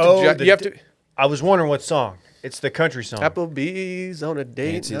 And you have to, I was wondering what song. It's the country song. Applebee's on a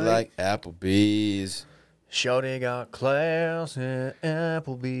date Fancy night. like Applebee's. Shorty got class at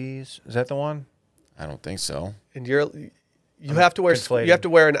Applebee's. Is that the one? I don't think so. And you have to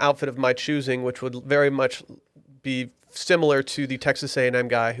wear an outfit of my choosing, which would very much be similar to the Texas A&M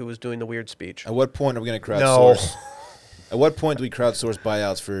guy who was doing the weird speech. At what point are we going to No. crowdsource? At what point do we crowdsource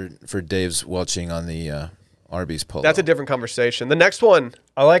buyouts for Dave's welching on the Arby's polo? That's a different conversation. The next one,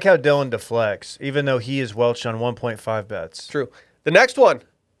 I like how Dylan deflects, even though he is welched on 1.5 bets. true. The next one,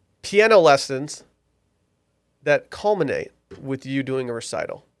 piano lessons that culminate with you doing a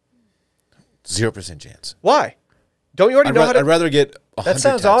recital. 0% chance. Why? Don't you already know how I'd to? rather get 100 That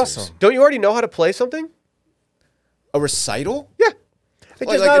sounds tattoos. awesome. Don't you already know how to play something? A recital? Yeah,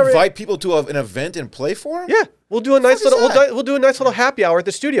 Like invite people to an event and play for them? yeah. We'll do a nice fuck is little. that? We'll do a nice little happy hour at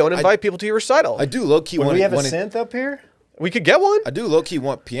the studio and invite people to your recital. I do low key Do want. we have a synth up here? We could get one. I do low key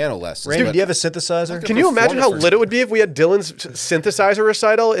want piano lessons. Randy, but do you have a synthesizer? Can you imagine how perform it for- lit it would be if we had Dylan's synthesizer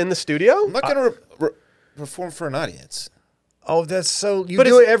recital in the studio? I'm not going to perform for an audience. Oh, that's so. You But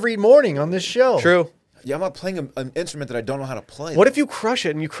do it's- it every morning on this show. True. Yeah, I'm not playing an instrument that I don't know how to play. What if you crush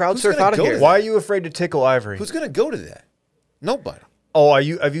it and you crowd Who's surf gonna out of go here? there? Why are you afraid to tickle Ivory? Who's going to go to that? Nobody. Oh,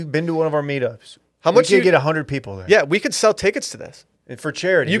 have you been to one of our meetups? How much We you- could get 100 people there. Yeah, we could sell tickets to this. And for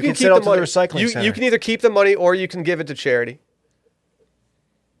charity. You We can could keep send the out to money. the recycling center. You can either keep the money or you can give it to charity.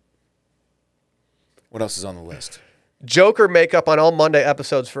 What else is on the list? Joker makeup on all Monday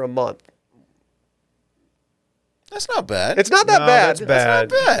episodes for a month. That's not bad. It's not that No, bad. that's bad.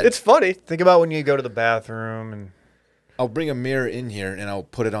 Not bad. It's funny. Think about when you go to the bathroom and I'll bring a mirror in here and I'll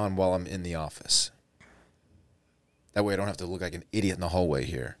put it on while I'm in the office. That way I don't have to look like an idiot in the hallway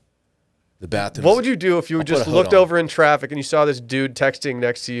here. The bathroom. What would you do if you I'll put just a hood looked on. over in traffic and you saw this dude texting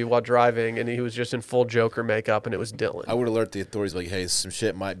next to you while driving and he was just in full Joker makeup and it was Dylan? I would alert the authorities like, hey, some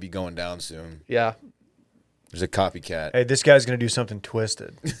shit might be going down soon. Yeah. There's a copycat. hey, this guy's going to do something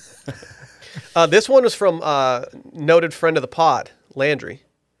twisted. This one was from noted friend of the pod, Landry.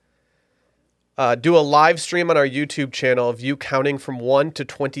 Do a live stream on our YouTube channel of you counting from 1 to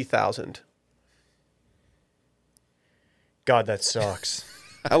 20,000. God, that sucks.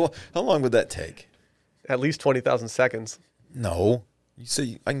 How long would that take? At least 20,000 seconds. No. You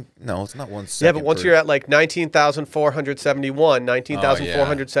say, no, it's not 1 second. Yeah, but once you're at like 19,471,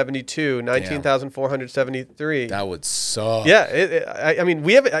 19,472, 19,473. That would suck. Yeah, I mean,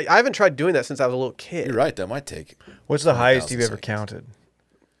 I haven't tried doing that since I was a little kid. You're right. That might take. What's the highest 20,000 you've ever seconds. counted?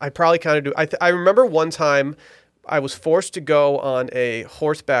 I probably kind of do. I remember one time I was forced to go on a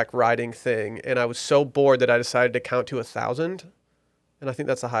horseback riding thing, and I was so bored that I decided to count to 1,000, and I think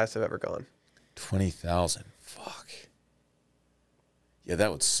that's the highest I've ever gone. 20,000. Fuck. Yeah,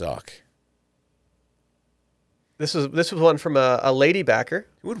 that would suck. This was one from a lady backer.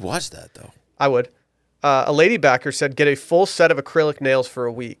 Who would watch that though? I would. A lady backer said, get a full set of acrylic nails for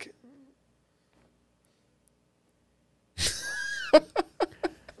a week.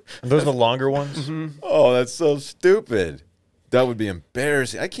 Are those the longer ones? Oh, that's so stupid. That would be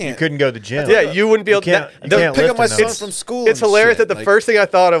embarrassing. I can't. You couldn't go to the gym. Yeah, you wouldn't be able to. You can't pick lift up my enough. son from school. It's and hilarious shit. that the Like, first thing I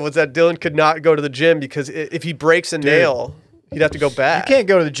thought of was that Dylan could not go to the gym because if he breaks a nail, he'd have to go back. You can't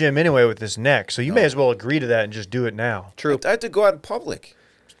go to the gym anyway with this neck, so you may as well agree to that and just do it now. True. I had to go out in public.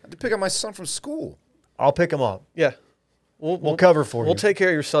 I had to pick up my son from school. I'll pick him up. Yeah. We'll cover for you. We'll take care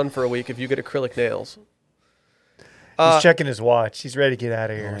of your son for a week if you get acrylic nails. He's checking his watch. He's ready to get out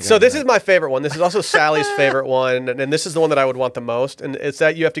of here. So this is my favorite one. This is also Sally's favorite one, and this is the one that I would want the most. And it's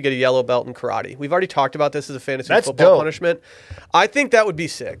that you have to get a yellow belt in karate. We've already talked about this as a fantasy That's football dope. punishment. I think that would be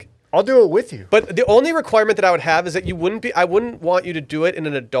sick. I'll do it with you. But the only requirement that I would have is that I wouldn't want you to do it in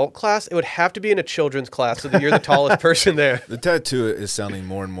an adult class. It would have to be in a children's class so that you're the tallest person there. The tattoo is sounding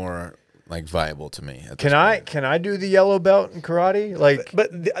more and more like viable to me. at Can this I point. can I do the yellow belt in karate? Like,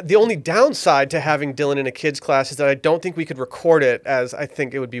 But the only downside to having Dylan in a kid's class is that I don't think we could record it, as I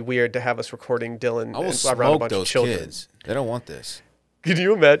think it would be weird to have us recording Dylan I will around a smoke bunch those of children. kids. They don't want this. Could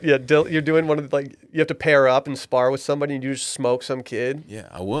you imagine? Yeah, you're doing one of the, like, you have to pair up and spar with somebody and you just smoke some kid. Yeah,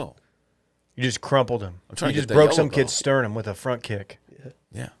 I will. you just crumpled him. I'm trying you to just get that broke yellow some belt. kid's sternum with a front kick.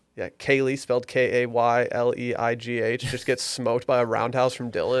 Yeah. Yeah, Kaylee, spelled Kayleigh, just gets smoked by a roundhouse from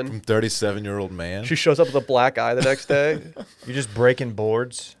Dylan. 37-year-old man. She shows up with a black eye the next day. You're just breaking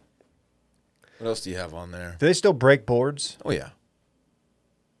boards. What else do you have on there? Do they still break boards? Oh, yeah.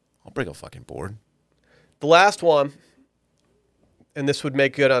 I'll break a fucking board. The last one, and this would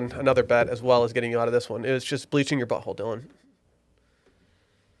make good on another bet as well as getting you out of this one, is just bleaching your butthole, Dylan.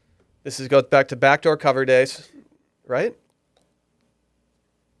 Goes back to backdoor cover days, right?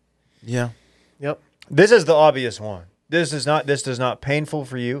 Yeah. Yep. This is the obvious one. This does not painful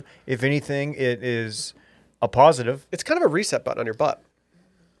for you. If anything, it is a positive. It's kind of a reset button on your butt.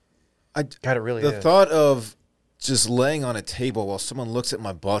 God, it really The is. thought of just laying on a table while someone looks at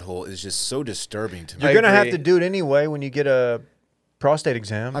my butthole is just so disturbing to me. You're I gonna have agree. to do it anyway when you get a prostate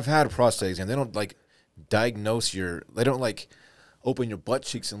exam. I've had a prostate exam. They don't like diagnose they don't like open your butt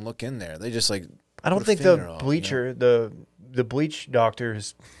cheeks and look in there. They just like I don't put a think finger the up, bleacher, the bleach doctor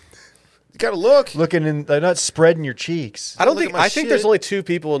is You gotta look. looking in. They're not spreading your cheeks. I don't Look think. at my I think there's shit. only two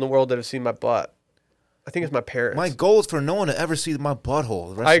people in the world that have seen my butt. I think it's my parents. My goal is for no one to ever see my butthole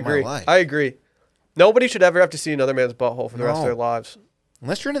the rest I of agree. my life. I agree. Nobody should ever have to see another man's butthole for the rest of No. their lives.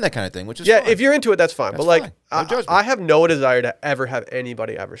 Unless you're into that kind of thing, which is Yeah, fine. if you're into it, that's fine. That's but like, fine. No judgment. I have no desire to ever have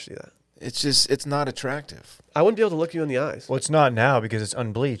anybody ever see that. It's not attractive. I wouldn't be able to look you in the eyes. Well, it's not now because it's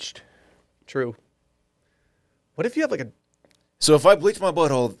unbleached. True. What if you have like a So if I bleach my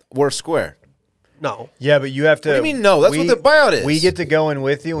butthole, we're square. no? Yeah, but you have to. What do you mean no? That's what the buyout is. We get to go in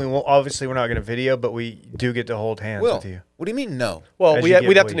with you. We won't. Obviously, we're not going to video, but we do get to hold hands Will, with you. what do you mean no? Well, As we'd you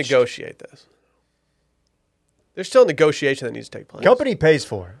get have to bleached. negotiate this. There's still a negotiation that needs to take place. Company pays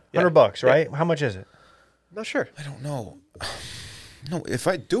for it. Yeah. $100, Yeah. right? How much is it? I'm not sure. I don't know. No, if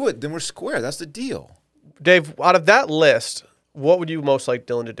I do it, then we're square. That's the deal. Dave, out of that list, what would you most like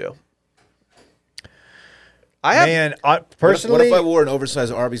Dylan to do? I have Man, personally, What if I wore an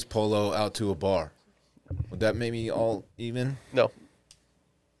oversized Arby's polo out to a bar? Would that make me all even? no.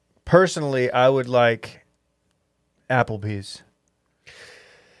 personally, I would like Applebee's.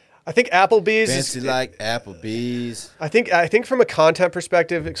 I think Applebee's Fancy is, like Applebee's. I think from a content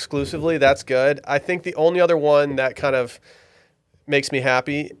perspective exclusively, that's good. I think the only other one that kind of makes me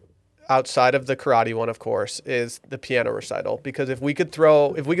happy outside of the karate one, of course, is the piano recital. Because if we could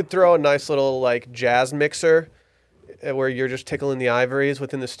throw a nice little like jazz mixer where you're just tickling the ivories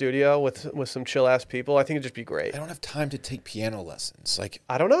within the studio with some chill ass people, I think it'd just be great. I don't have time to take piano lessons. Like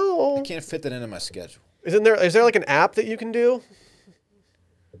I don't know. I can't fit that into my schedule. Is there like an app that you can do?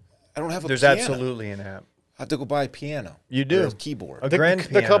 I don't have a There's piano. absolutely an app. I have to go buy a piano. You do. Or a keyboard. A The, grand the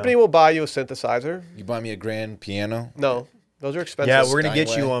piano. company will buy you a synthesizer. You buy me a grand piano? No, those are expensive. Yeah, we're gonna get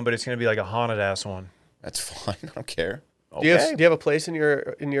Steinway. you one, but it's gonna be like a haunted ass one. That's fine. I don't care. Do you have a place in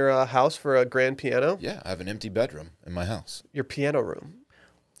your house for a grand piano? Yeah, I have an empty bedroom in my house. Your piano room.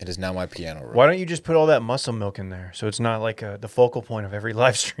 It is now my piano room. Why don't you just put all that muscle milk in there so it's not like the focal point of every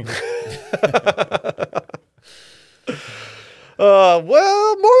live stream? Well,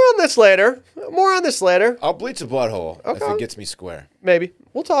 more on this later. I'll bleach a butthole if Okay. it gets me square. Maybe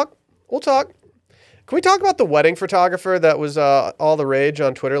we'll talk. Can we talk about the wedding photographer that was all the rage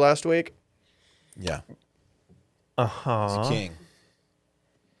on Twitter last week? Uh-huh. Yeah, he's a king.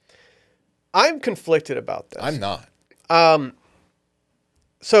 He's I'm conflicted about this. I'm not.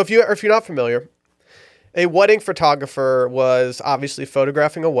 So if you're not familiar, a wedding photographer was obviously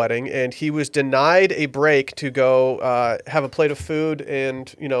photographing a wedding, and he was denied a break to go have a plate of food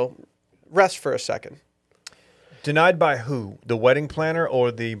and rest for a second. Denied by who? The wedding planner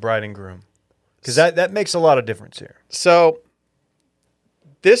or the bride and groom? Because that makes a lot of difference here. So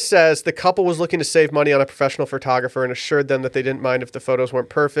this says the couple was looking to save money on a professional photographer and assured them that they didn't mind if the photos weren't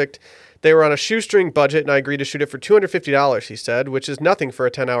perfect. They were on a shoestring budget, and I agreed to shoot it for $250, he said, which is nothing for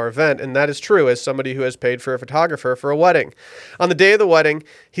a 10-hour event, and that is true as somebody who has paid for a photographer for a wedding. On the day of the wedding,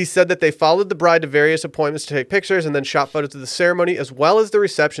 he said that they followed the bride to various appointments to take pictures and then shot photos of the ceremony as well as the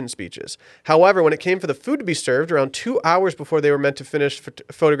reception speeches. However, when it came for the food to be served, around 2 hours before they were meant to finish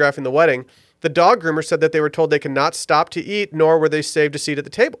photographing the wedding, the dog groomer said that they were told they could not stop to eat, nor were they saved a seat at the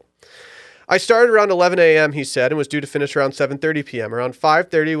table. I started around 11 a.m., he said, and was due to finish around 7:30 p.m. Around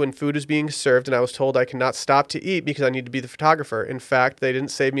 5:30 when food was being served, and I was told I could not stop to eat because I need to be the photographer. In fact, they didn't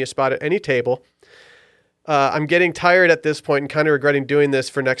save me a spot at any table. I'm getting tired at this point and kind of regretting doing this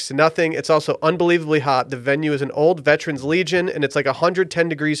for next to nothing. It's also unbelievably hot. The venue is an old Veterans Legion, and it's like 110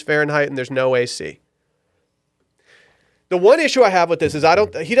 degrees Fahrenheit, and there's no AC. The one issue I have with this is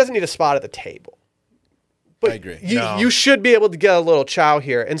he doesn't need a spot at the table. But I agree. You should be able to get a little chow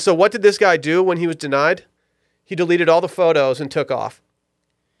here. And so what did this guy do when he was denied? He deleted all the photos and took off.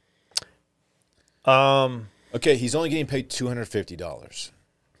 Okay, he's only getting paid $250.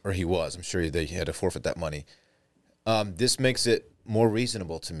 Or he was. I'm sure they had to forfeit that money. This makes it more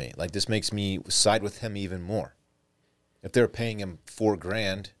reasonable to me. Like, this makes me side with him even more. If they're paying him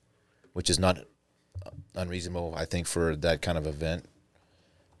 $4,000, which is not unreasonable, I think, for that kind of event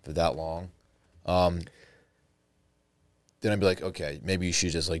for that long, then I'd be like, okay, maybe you should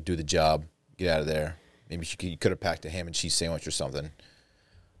just like do the job, get out of there. Maybe you could have packed a ham and cheese sandwich or something.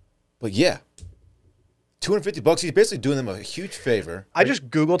 But yeah, $250. He's basically doing them a huge favor. I just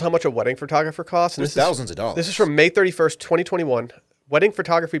Googled how much a wedding photographer costs. And It's thousands of dollars. This is from May 31st, 2021. Wedding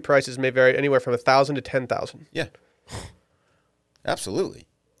photography prices may vary anywhere from $1,000 to $10,000. Yeah, absolutely.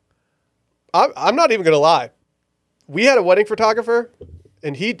 I'm not even going to lie. We had a wedding photographer,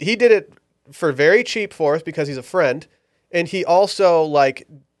 and he did it for very cheap for us because he's a friend. And he also,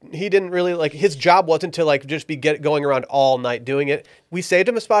 he didn't really, his job wasn't to, just be going around all night doing it. We saved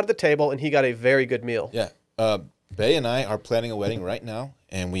him a spot at the table, and he got a very good meal. Yeah. Bay and I are planning a wedding right now,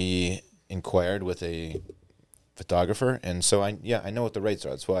 and we inquired with a photographer. And so, I know what the rates are.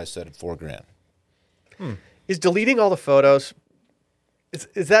 That's why I said $4,000. Is deleting all the photos,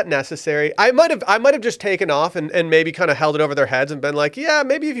 is that necessary? I might have just taken off and maybe kind of held it over their heads and been like, yeah,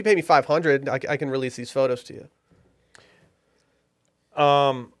 maybe if you pay me $500, I can release these photos to you.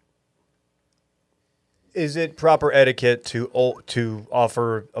 Is it proper etiquette to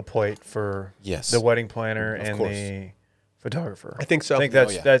offer a plate for Yes. the wedding planner Of and course. the photographer? I think so. I think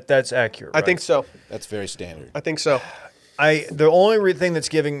that's Oh, yeah. that's accurate. I think right? so. That's very standard. I think so. The only thing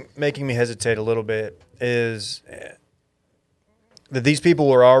that's making me hesitate a little bit is that these people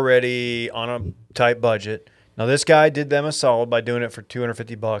were already on a tight budget. Now this guy did them a solid by doing it for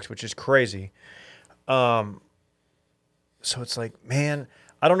 $250, which is crazy. So it's like, man,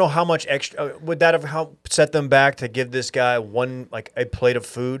 I don't know how much extra would that have set them back to give this guy a plate of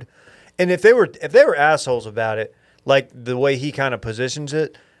food. And if they were assholes about it, like the way he kind of positions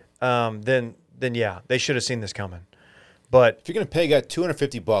it, then yeah, they should have seen this coming. But If you're gonna pay a guy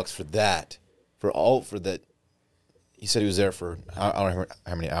 $250 for that, for that, he said he was there for I don't know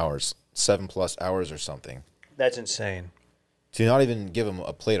how many hours, 7+ hours or something. that's insane. To not even give him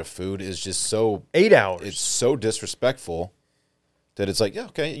a plate of food is just so 8 hours. It's so disrespectful that it's like, yeah,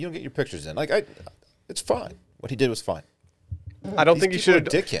 okay, you don't get your pictures in. It's fine. What he did was fine. I don't These think he people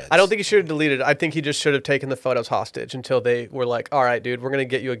should are have. dickheads. I don't think he should have deleted it. I think he just should have taken the photos hostage until they were like, "All right, dude, we're gonna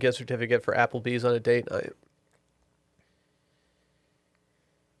get you a gift certificate for Applebee's on a date night.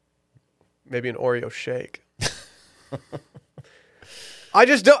 Maybe an Oreo shake." I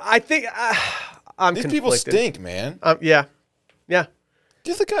just don't. I think I'm These conflicted. people stink, man. Yeah.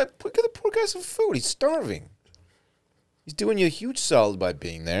 Give the poor guy some food. He's starving. He's doing you a huge solid by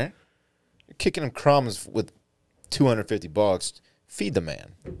being there. You're kicking him crumbs with $250. Feed the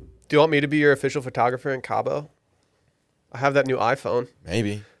man. Do you want me to be your official photographer in Cabo? I have that new iPhone.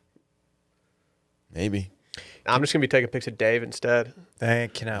 Maybe. I'm just gonna be taking pics of Dave instead. I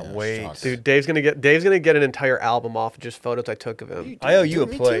cannot wait. shucks. Dude, Dave's gonna get an entire album off of just photos I took of him. I owe you a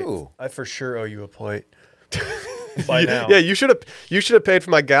Me plate. too. I for sure owe you a plate. By now. Yeah, you should have paid for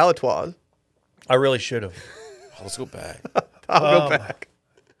my Galatoise. I really should have. Let's go back. I'll go back.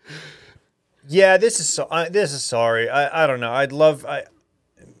 Yeah, this is sorry. I don't know.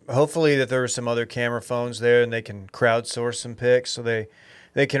 hopefully that there were some other camera phones there and they can crowdsource some pics so they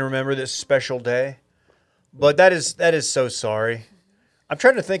can remember this special day. But that is so sorry. I'm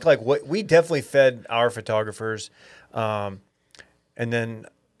trying to think like what we definitely fed our photographers, and then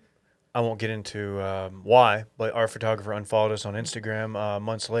I won't get into why, but our photographer unfollowed us on Instagram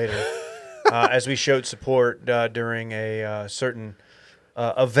months later as we showed support during a certain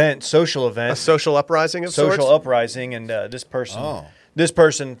event, social event, A social uprising of social sorts? uprising, and this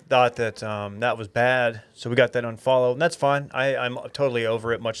person thought that that was bad, so we got that unfollowed, and that's fine. I'm totally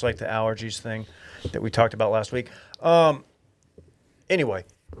over it, much like the allergies thing that we talked about last week. Anyway,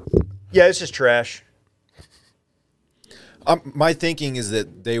 yeah, it's just trash. My thinking is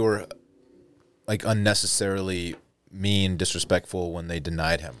that they were like unnecessarily mean, disrespectful when they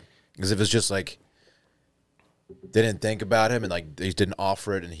denied him. Because if it's just like they didn't think about him and like they didn't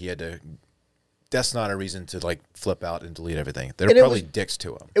offer it and he had to, that's not a reason to like flip out and delete everything. They're probably dicks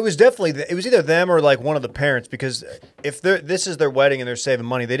to him. It was definitely it was either them or like one of the parents, because if this is their wedding and they're saving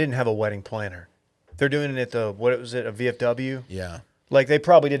money, they didn't have a wedding planner. They're doing it at a VFW? Yeah. Like they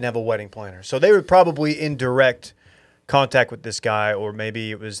probably didn't have a wedding planner. So they were probably in direct contact with this guy, or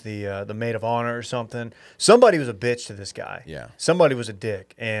maybe it was the maid of honor or something. Somebody was a bitch to this guy. Yeah. Somebody was a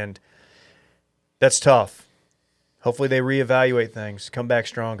dick, and that's tough. Hopefully they reevaluate things, come back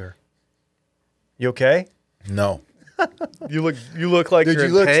stronger. You okay? No. You look like Dude, you're you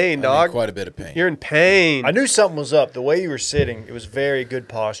in look- pain, I'm in dog. quite a bit of pain. You're in pain. I knew something was up. The way you were sitting, it was very good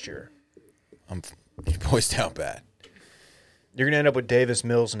posture. Your boy's down bad. You're going to end up with Davis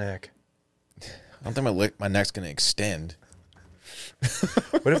Mills' neck. I don't think my neck's going to extend.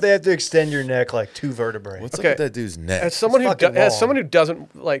 What if they have to extend your neck like 2 vertebrae? What's Okay. up with that dude's neck? As someone It's fucking as long. someone who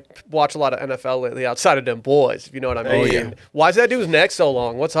doesn't like watch a lot of NFL lately, outside of them boys, if you know what I mean. Oh, yeah. Why is that dude's neck so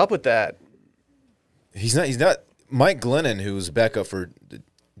long? What's up with that? He's not. Mike Glennon, who's backup for the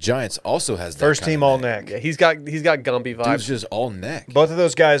Giants, also has that First kind team of all neck. neck. Yeah, he's got Gumby Dude's vibes. just all neck. Both of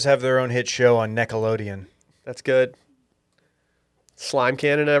those guys have their own hit show on Nickelodeon. That's good. Slime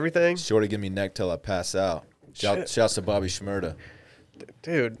cannon and everything, Shorty give me neck till I pass out. Shouts to Bobby Shmurda.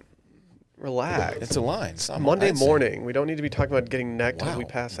 dude. Relax. It's a line. It's not Monday I'd say. morning. We don't need to be talking about getting neck till Wow. we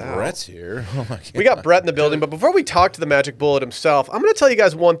pass out. Brett's here. Oh my God. We got Brett in the building, but before we talk to the Magic Bullet himself, I'm going to tell you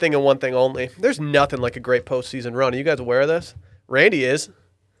guys one thing and one thing only. There's nothing like a great postseason run. Are you guys aware of this? Randy is.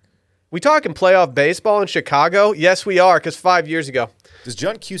 We talking playoff baseball in Chicago? Yes, we are, because 5 years ago. Does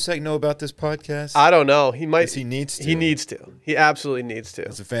John Cusack know about this podcast? I don't know. He might. Yes, he needs to. He needs to. He absolutely needs to.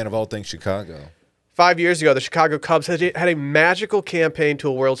 As a fan of all things Chicago. 5 years ago, the Chicago Cubs had a magical campaign to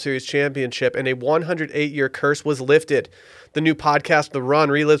a World Series championship, and a 108-year curse was lifted. The new podcast, The Run,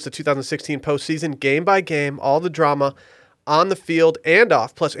 relives the 2016 postseason game by game, all the drama on the field and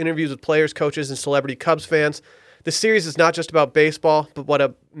off, plus interviews with players, coaches, and celebrity Cubs fans. The series is not just about baseball, but what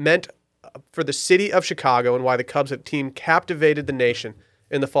it meant for the city of Chicago and why the Cubs team captivated the nation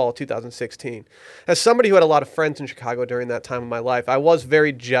in the fall of 2016. As somebody who had a lot of friends in Chicago during that time of my life, I was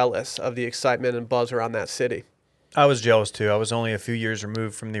very jealous of the excitement and buzz around that city. I was jealous too. I was only a few years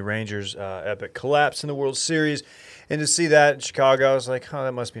removed from the Rangers' epic collapse in the World Series, and to see that in Chicago, I was like, "Oh,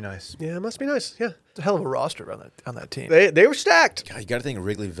 that must be nice." Yeah, it must be nice. Yeah, It's a hell of a roster on that team. they were stacked. God, you got to think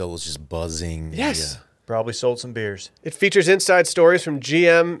Wrigleyville was just buzzing. Yes. Probably sold some beers. It features inside stories from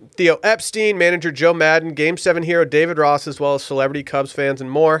GM Theo Epstein, manager Joe Madden, Game 7 hero David Ross, as well as celebrity Cubs fans and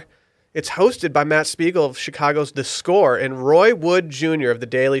more. It's hosted by Matt Spiegel of Chicago's The Score and Roy Wood Jr. of The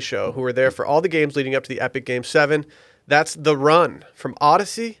Daily Show, who were there for all the games leading up to the epic Game 7. That's The Run from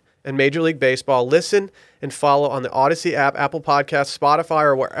Odyssey and Major League Baseball. Listen and follow on the Odyssey app, Apple Podcasts, Spotify,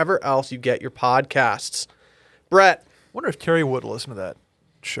 or wherever else you get your podcasts. Brett, Wonder if Kerry would listen to that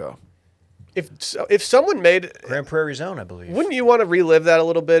show. if someone made... Grand Prairie Zone, I believe. Wouldn't you want to relive that a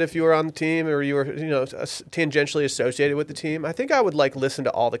little bit if you were on the team or you were, tangentially associated with the team? I think I would listen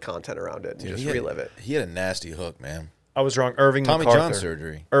to all the content around it and just relive it. He had a nasty hook, man. I was wrong. Irving Tommy MacArthur. John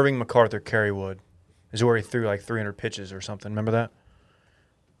surgery. Irving MacArthur, Kerrywood, is where he threw like 300 pitches or something. Remember that?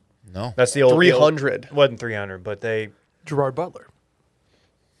 No. That's the old 300. It wasn't 300, but they. Gerard Butler.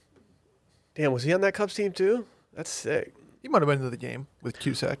 Damn, was he on that Cubs team too? That's sick. He might have been to the game with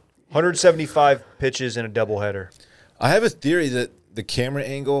Cusack. 175 pitches in a doubleheader. I have a theory that the camera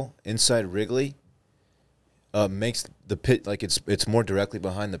angle inside Wrigley makes the pit like it's more directly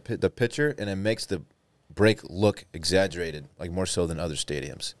behind the pitcher, and it makes the break look exaggerated, like more so than other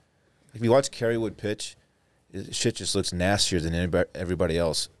stadiums. If you watch Kerrywood pitch, shit just looks nastier than everybody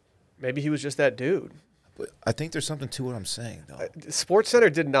else. Maybe he was just that dude. But I think there's something to what I'm saying, though. Sports Center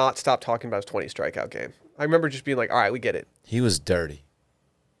did not stop talking about his 20 strikeout game. I remember just being like, all right, we get it. He was dirty.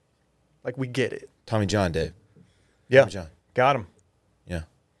 Like, we get it. Tommy John, Dave. Yeah, Tommy John. got him. Yeah.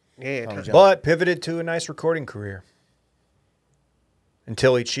 Yeah, Tommy John. But pivoted to a nice recording career.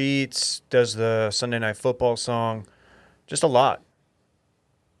 Until He Cheats, does the Sunday Night Football song. Just a lot.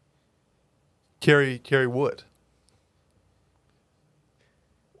 Kerry Wood.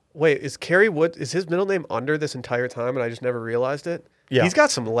 Wait, is Kerry Wood, is his middle name Under this entire time and I just never realized it? Yeah. He's got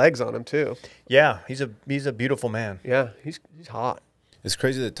some legs on him too. Yeah, he's a beautiful man. Yeah, he's hot. It's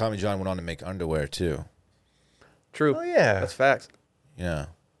crazy that Tommy John went on to make underwear too. True. Oh, yeah. That's facts. Yeah,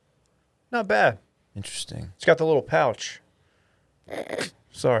 Not bad. interesting. It's got the little pouch.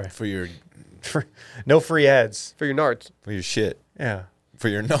 Sorry. For your No free ads. For your nards. shit. Yeah. For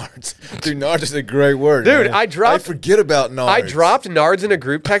your nards. Dude, nards is a great word. Dude, man. I forget about nards. I dropped nards in a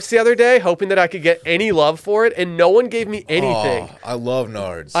group text the other day, hoping that I could get any love for it, and no one gave me anything. Oh, I love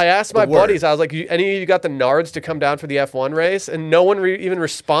nards. I asked The my word. buddies, I was like, any of you got the nards to come down for the F1 race? And no one even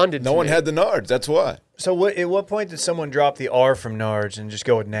responded No to one me. had the nards. That's why. So at what point did someone drop the R from nards and just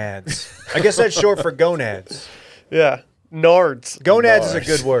go with nads? I guess that's short for gonads. Yeah, nards. Gonads is a Nards.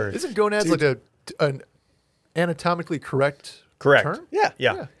 good word. Isn't gonads like an anatomically correct Correct. term? Yeah.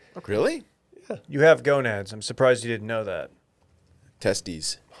 Yeah. Really? You have gonads. I'm surprised you didn't know that.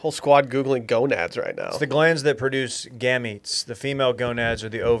 Testes. Whole squad Googling gonads right now. It's the glands that produce gametes. The female gonads are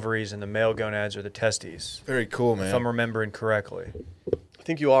the ovaries and the male gonads are the testes. Very cool, If I'm man. remembering correctly. I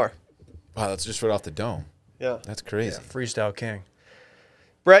think you are. Wow, that's just right off the dome. Yeah. That's crazy. Freestyle king.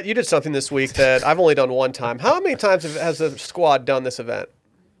 Brett, you did something this week that I've only done one time. How many times has the squad done this event?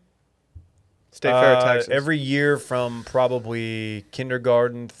 State Fair of Texas. Every year from probably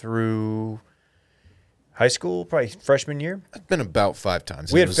kindergarten through high school, probably freshman year. It's been about 5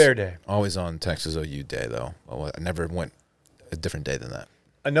 times. We It had was fair day. Always on Texas OU Day, though. I never went a different day than that.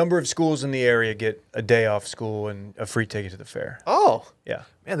 A number of schools in the area get a day off school and a free ticket to the fair. Oh, Yeah.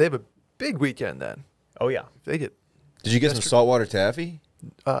 Man, they have a big weekend then. Oh, yeah. They get Did you get some saltwater taffy?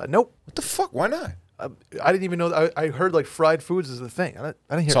 nope. What the fuck? Why not? I didn't even know. I heard like fried foods is the thing. I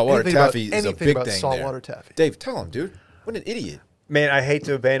didn't hear Saltwater anything taffy about, is a anything big about thing saltwater there. taffy. Dave, tell him, dude. What an idiot. Man, I hate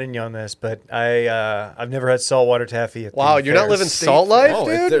to abandon you on this, but I've never had saltwater taffy at wow. the You're not fair. living State salt life, Oh,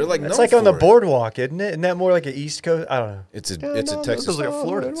 dude? they're like It's known like on the for it. boardwalk, isn't it? Isn't that more like an East Coast? I don't know. It's a no, Texas. feels like a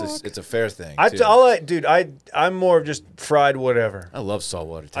Florida It's a fair thing. I, too. I'll let, dude, I'm more of just fried whatever. I love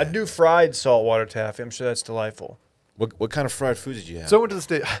saltwater I taffy. do fried saltwater taffy. I'm sure that's delightful. What kind of fried food did you have? So I went to the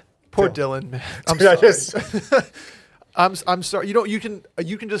state. Poor Dylan, man. I'm Dude, I sorry. I'm sorry. You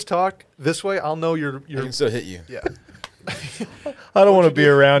can just talk this way. I'll know I you're can still hit you. yeah. I don't want to be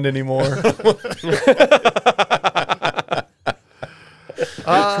around anymore.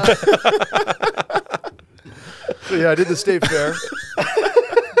 So yeah, I did the state fair.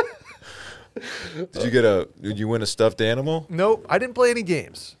 Did you win a stuffed animal? Nope, I didn't play any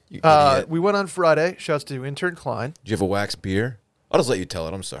games. You idiot. We went on Friday. Shouts to intern Klein. Did you have a wax beer? I'll just let you tell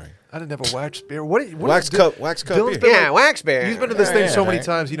it. I'm sorry. I didn't have a wax beer. What Wax cup Dylan's beer. been Yeah, wax bear. He's been to this thing Yeah, so many right.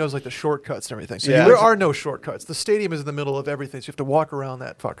 times. He knows like the shortcuts and everything. So Yeah. there are no shortcuts. The stadium is in the middle of everything, so you have to walk around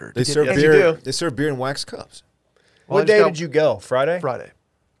that fucker. They to get serve in. Yes, you beer. do. They serve beer in wax cups. Well, I What just day got did you go? Friday? Friday.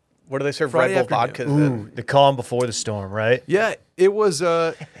 What do they serve Friday Red Bull afternoon. vodkas in? Ooh, the calm before the storm, right? Yeah, it was.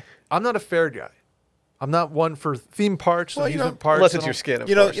 I'm not a fair guy. I'm not one for theme parks, Well, you amusement know, parks. Unless I it's your don't- skin, of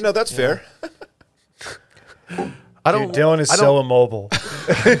You know, course. that's fair. I Dude, don't. Dylan is I so don't- immobile.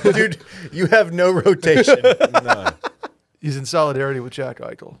 Dude, you have no rotation. No. He's in solidarity with Jack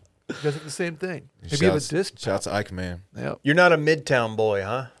Eichel. You guys have the same thing. Maybe you have a disc. Shouts to Ike, man. Yeah. You're not a Midtown boy,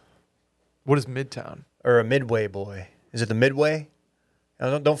 huh? What is Midtown? Or a Midway boy? Is it the Midway?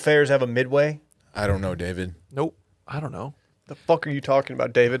 Don't fairs have a Midway? I don't know, David. Nope. I don't know. The fuck are you talking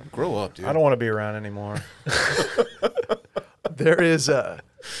about, David? Grow up, dude. I don't want to be around anymore. There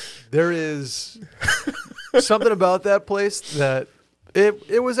is something about that place that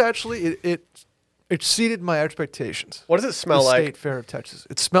it was actually it exceeded my expectations. What does it smell the like? State Fair of Texas.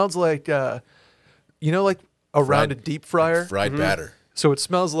 It smells like like around a deep fryer. Fried batter. So it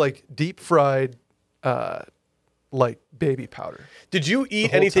smells like deep fried like baby powder. Did you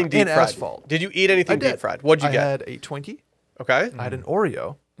eat whole anything time. deep And fried? asphalt. Did you eat I anything did. deep fried? What'd you I get? had a Twinkie. Okay. I had an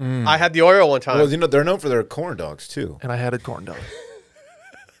Oreo, I had the Oreo one time. Well, you know, they're known for their corn dogs, too. and I had a corn dog.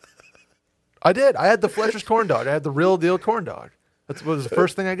 I did. I had the Fletcher's corn dog. I had the real deal corn dog. That was the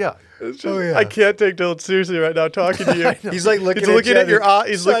first thing I got. I can't take Dylan seriously right now talking to you. He's like looking, He's looking at your eye.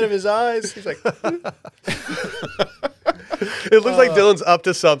 He's side looking. of his eyes. He's like, It looks like Dylan's up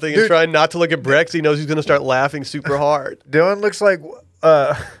to something and trying not to look at Brett 'cause he knows he's going to start laughing super hard. Dylan looks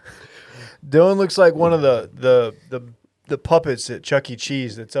like one of the puppets at Chuck E.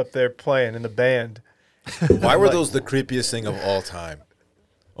 Cheese that's up there playing in the band. Why were those the creepiest thing of all time?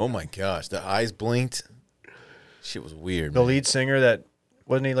 Oh, my gosh. The eyes blinked. Shit was weird, The man. lead singer that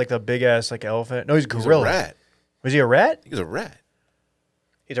Wasn't he like the big ass like elephant? No, he's a He's gorilla. a rat. Was he a rat? He's a rat.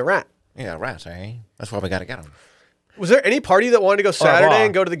 He's a rat. Yeah, rats, eh? That's why we gotta get him. Was there any party that wanted to go Saturday wow.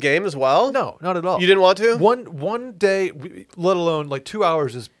 and go to the game as well? No, not at all. You didn't want to? One day, let alone like 2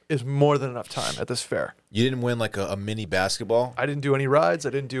 hours is more than enough time at this fair. You didn't win like a mini basketball. I didn't do any rides. I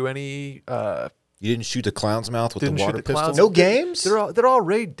didn't do any. You didn't shoot the clown's mouth with Didn't the shoot water the pistol. clown's- No games. They're all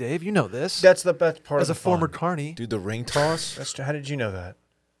raid, Dave. You know this. That's the best part As a of the former fun. carny. Dude, the ring toss. That's, how did you know that?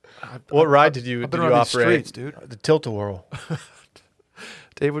 What ride did you I've been did you around these operate? streets, dude. The tilt-a-whirl.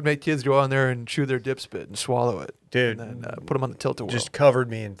 Dave would make kids go on there and chew their dip spit and swallow it, Dude. and then put them on the tilt-a-whirl. Just covered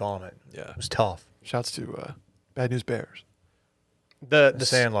me in vomit. Yeah. It was tough. Shouts to Bad News Bears. The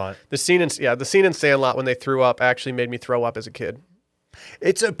Sandlot. The scene in Sandlot when they threw up actually made me throw up as a kid.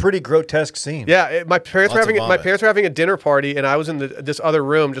 It's a pretty grotesque scene. Yeah, my parents Lots of were having vomit. a dinner party, and I was in this other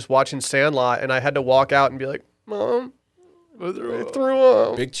room just watching Sandlot, and I had to walk out and be like, "Mom, I threw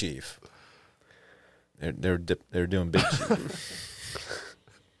up." Big Chief. They're doing Big Chief.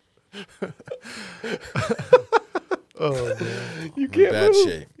 Oh, man. You can't Bad move.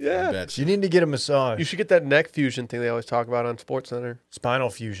 shape. Yeah. Bad You shape. need to get a massage. You should get that neck fusion thing they always talk about on Sports Center. Spinal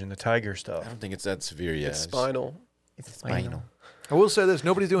fusion, the tiger I stuff. don't think it's that severe yet. It's spinal. It's spinal. I will say this: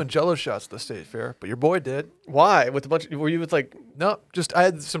 nobody's doing Jello shots at the state fair, but your boy did. Why? With a bunch? Were you with like? No, just I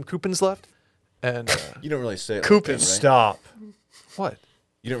had some coupons left, and You don't really say it Coupons. like that, right? Stop. what?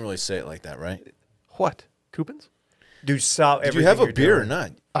 You don't really say it like that, right? What coupons? Dude, stop Did you everything have a you're beer or doing.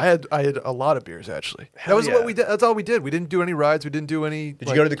 not? I had a lot of beers actually. Hell that was yeah. what we did. That's all we did. We didn't do any rides. We didn't do any. Did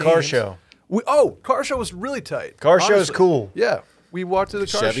you go to the car show? Car show was really tight. Car show is honestly. cool. Yeah, we walked to the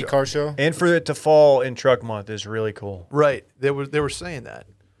car Chevy show. car show? And for it to fall in truck month is really cool. Right. They were saying that.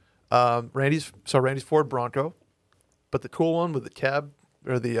 Randy's Ford Bronco, but the cool one with the cab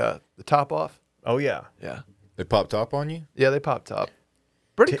or the top off. Oh, yeah. Yeah. They pop top on you? Yeah, they popped top.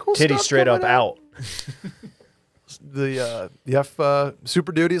 Pretty cool. Titty stuff straight up coming out. The F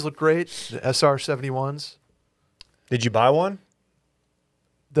Super Duties look great. The SR 71s. Did you buy one?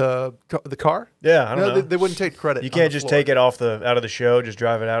 The car. Yeah, I don't know. They wouldn't take credit. You on can't the just floor. take it off out of the show, just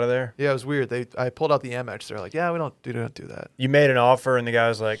drive it out of there. Yeah, it was weird. I pulled out the Amex. They're like, yeah, we don't do that. You made an offer, and the guy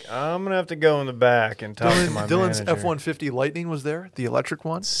was like, I'm going to have to go in the back and talk to my Dylan's manager. F-150 Lightning was there, the electric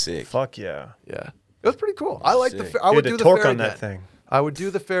one. Sick. Fuck yeah. Yeah, it was pretty cool. I like the. Sick. Fair. I Dude, would the do the torque fair on that again. thing. I would do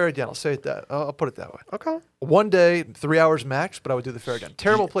the fair again. I'll say it that. I'll put it that way. Okay. One day, 3 hours max, but I would do the fair again.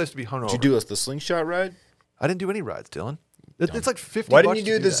 Terrible place to be hungover. Did you do us the slingshot ride? I didn't do any rides, Dylan. It's like 50. Why didn't bucks you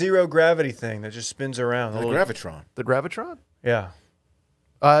to do the that. zero gravity thing that just spins around? The little- Gravitron. The Gravitron? Yeah.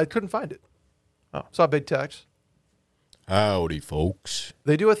 I couldn't find it. Oh. Saw big text. Howdy, folks.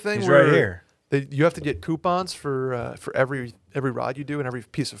 They do a thing He's where right here. you have to get coupons for every ride you do and every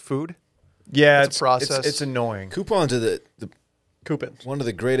piece of food. Yeah, It's a process. It's annoying. Coupons are the Coupons. one of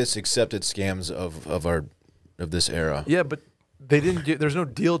the greatest accepted scams of this era. Yeah, but they didn't. There's no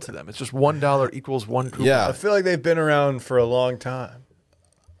deal to them. It's just $1 equals one coupon. Yeah. I feel like they've been around for a long time.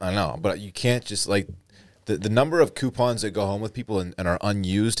 I know, but you can't just like the number of coupons that go home with people and are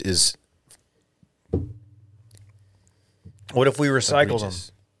unused is What if we recycle them?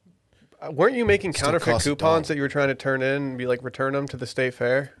 egregious. Weren't you making Still counterfeit costs a coupons dollar. that you were trying to turn in and be like return them to the state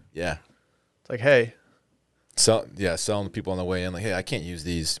fair? Yeah. It's like, hey, Selling to people on the way in, like, hey, I can't use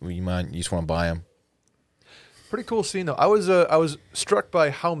these. Will you mind? You just want to buy them? Pretty cool scene though. I was struck by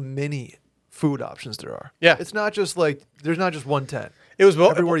how many food options there are. Yeah. It's not just like there's not just one tent. it was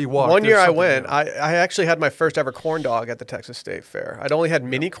Everywhere you walk, One year there's I something went, new. I actually had my first ever corn dog at the Texas State Fair. I'd only had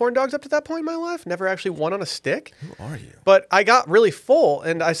mini corn dogs up to that point in my life. Never actually one on a stick. Who are you? But I got really full,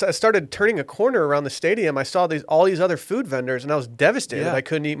 and I started turning a corner around the stadium. I saw all these other food vendors, and I was devastated. Yeah. I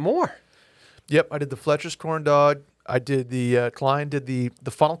couldn't eat more. Yep, I did the Fletcher's corn dog. I did the Klein did the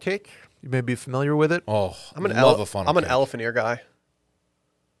funnel cake. You may be familiar with it. Oh, I'm an love a funnel I'm an cake. elephant ear guy.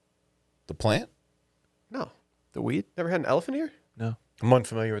 The plant? No, The weed? never had an elephant ear. No. I'm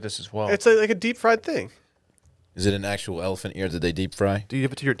unfamiliar with this as well. It's like a deep fried thing. Is it an actual elephant ear that they deep fry? Do you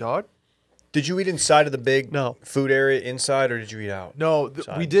give it to your dog? Did you eat inside of the big No. food area inside, or did you eat out? No,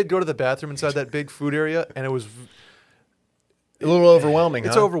 Side. we did go to the bathroom inside that big food area, and it was A little overwhelming,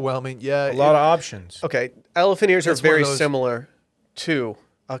 it's huh? overwhelming. Yeah, A lot of options. Okay, elephant ears are It's one of very those- similar to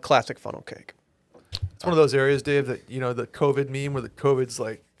a classic funnel cake. It's one of those areas, Dave, that the COVID meme where the COVID's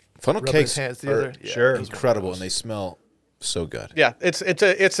like Funnel rubbing cakes his hands are together. sure. it was one of incredible, those. and they smell so good. Yeah, it's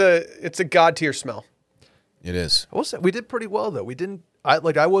a god tier smell. It is. I will say we did pretty well though. We didn't. I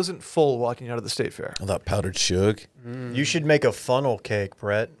wasn't full walking out of the state fair. All that powdered sugar. You should make a funnel cake,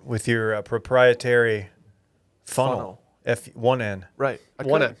 Brett, with your proprietary funnel. Funnel. F1N. Right. I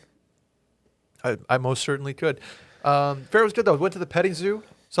One could. end. I most certainly could. Fair was good though. Went to the petting zoo.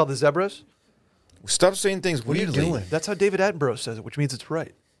 Saw the zebras. Stop saying things What are you weirdly. doing? That's how David Attenborough says it, which means it's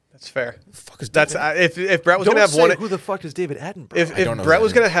right. That's fair. Fuck is That's David? if Brett was Don't gonna have say one. who the fuck is David Attenborough. If I don't know Brett who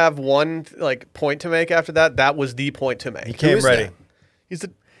was that gonna is. have one like point to make after that, that was the point to He make. came is ready.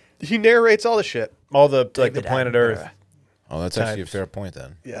 that? He narrates all the shit. All the like the David planet Attenborough. Earth. Oh, that's actually a Types. fair point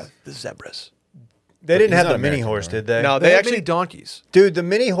then. Yeah. The zebras. They But didn't he's have not the mini American, horse, though. did they? No, They they had actually mini donkeys. Dude, the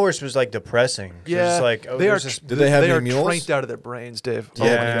mini horse was like depressing. It was Yeah, just like, oh, they are. there's this- Did they have they any are mules? tranked out of their brains, Dave. Do you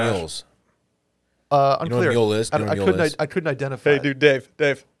have Yeah. any gosh. mules? Unclear. You know what a mule is? Do you know what a mule is? I couldn't identify. Hey, dude,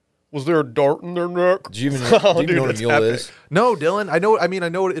 Dave, was there a dart in their neck? Do you even, Oh, do you even dude, know what a that's mule epic. is? No, Dylan. I know. I mean, I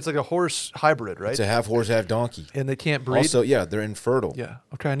know it's like a horse hybrid, right? It's a half horse, half donkey. And they can't breed. Also, yeah, they're infertile. yeah.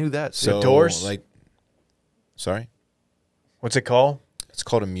 Okay, I knew that. So, Dorse? like, sorry, What's it called? it's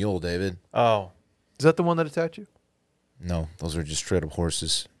called a mule, David. Oh, Is that the one that attacked you? No, those are just straight up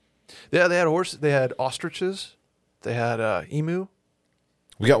horses. Yeah, they had horses. They had ostriches. They had emu.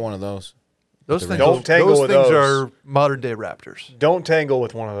 We got one of those. Those The things. Don't tangle those with things those. are modern day raptors. don't tangle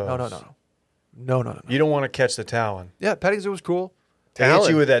with one of those. No. You don't want to catch the talon. Yeah, petting zoo was cool. They hit Talon.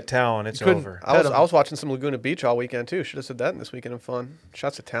 you with that talon, it's You couldn't- over. I was Pet 'em. I was watching some Laguna Beach all weekend too. Should have said that in this weekend of fun.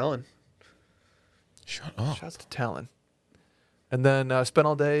 Shots of Talon. Shut up. Shouts to Talon. And then spent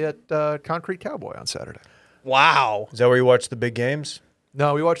all day at Concrete Cowboy on Saturday. Wow. Is that where you watch the big games?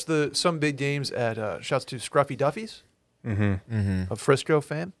 No, we watched some big games at shouts to Scruffy Duffy's, Mm-hmm. a Frisco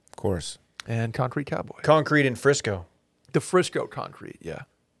fan, Of course. and Concrete Cowboy. Concrete in Frisco. The Frisco Concrete, yeah.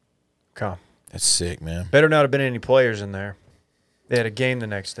 Okay. That's sick, man. Better not have been any players in there. They had a game the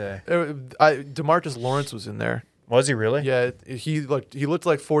next day. DeMarcus Lawrence was in there. Was he really? Yeah, he looked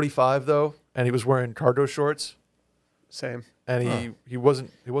like 45 though, and he was wearing cargo shorts, Same. and he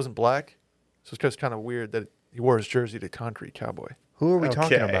wasn't black, so it's just kind of weird that he wore his jersey to Concrete Cowboy. Who are we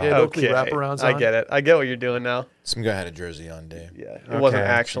talking Okay. about? Yeah, Oakley wraparounds I on. get it. I get what you're doing now. Some guy had a jersey on, Dave. Yeah. It wasn't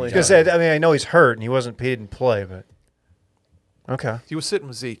Okay. actually. I was gonna say, I mean, I know he's hurt and he didn't play, but okay, He was sitting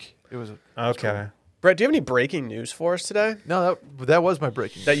with Zeke. It was okay. Brett, do you have any breaking news for us today? no, that was my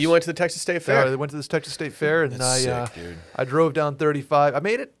breaking. That news. you went to the Texas State Yeah, I Fair? went to this Texas State Fair, and That's sick, dude. I drove down 35. I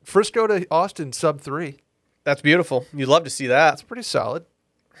made it Frisco to Austin sub 3. That's beautiful. You'd love to see that. That's pretty solid.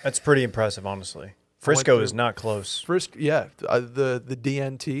 That's pretty impressive, honestly. Frisco is not close. Frisco, yeah, the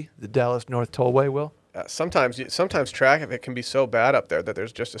DNT, the Dallas North Tollway, will. Sometimes traffic can be so bad up there that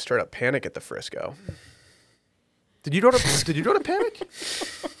there's just a straight up panic at the Frisco. Did you go to Panic?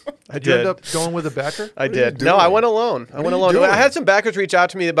 I Did you end up going with a backer? I What are you did. No, I doing? went alone. I What went are you alone. doing? I had some backers reach out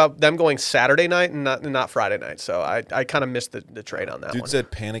to me about them going Saturday night and not Friday night. So I kind of missed the trade on that Dude one.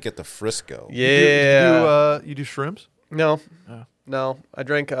 said panic at the Frisco. Yeah. You do shrooms? No. Oh. No. I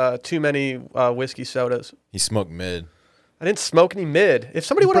drank too many whiskey sodas. He smoked mid. I didn't smoke any mid. If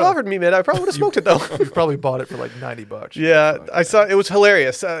somebody You would have prob- offered me mid, I probably would have smoked it though. You probably bought it for like $90. Yeah, I saw it was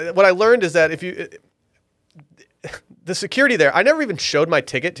hilarious. What I learned is that if you the security there, I never even showed my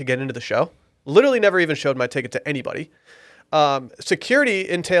ticket to get into the show. Literally never even showed my ticket to anybody. Security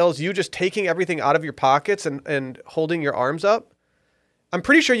entails you just taking everything out of your pockets and holding your arms up. I'm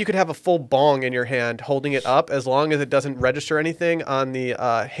pretty sure you could have a full bong in your hand holding it up as long as it doesn't register anything on the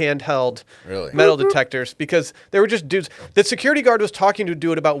handheld Really? metal detectors because they were just dudes. The security guard was talking to a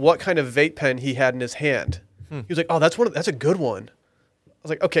dude about what kind of vape pen he had in his hand. He was like, "Oh, that's a good one." I was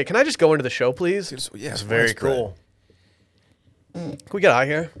like, "Okay, can I just go into the show, please? Yeah, It's very cool. Can we get out of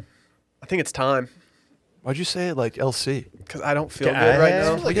here? I think it's time Why'd you say it like LC? because I don't feel Get good right out.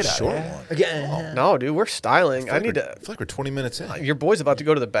 now. It's like a Get out, short yeah. one. Again. No, dude, we're styling. I need I to. feel like we're 20 minutes in. Your boy's about to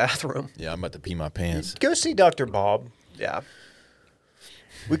go to the bathroom. Yeah, I'm about to pee my pants. Go see Dr. Bob. Yeah.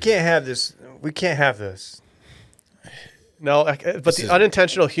 We can't have this. We can't have this. No, but This the is-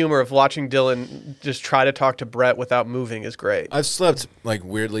 unintentional humor of watching Dylan just try to talk to Brett without moving is great. I've slept like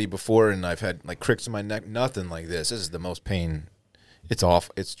weirdly before, and I've had like cricks in my neck. Nothing like this. This is the most pain. It's off.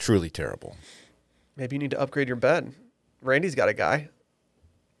 It's truly terrible. Maybe you need to upgrade your bed. Randy's got a guy.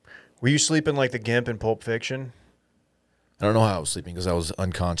 Were you sleeping like the Gimp in Pulp Fiction? I don't know how I was sleeping because I was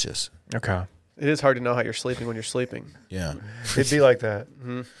unconscious. Okay. It is hard to know how you're sleeping when you're sleeping. Yeah, It'd be like that.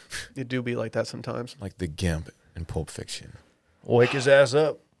 You do be like that sometimes. like the Gimp in Pulp Fiction. Wake his ass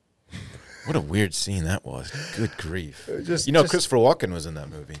up. What a weird scene that was. Good grief. Just- you know, just- Christopher Walken was in that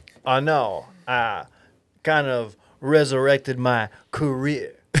movie. I know. I kind of resurrected my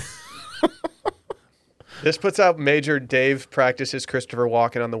career. This puts out major Dave practices Christopher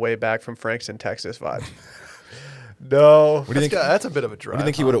Walken on the way back from Frankston, Texas vibes. No. What do you think? That's a bit of a drive. What do you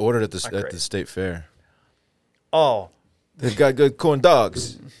think he would have ordered at the Not at great. the state fair? Oh. They've got good corn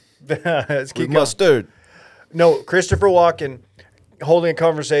dogs Let's with keep going. mustard. No, Christopher Walken holding a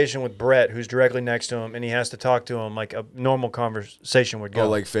conversation with Brett, who's directly next to him, and he has to talk to him like a normal conversation would go. Oh,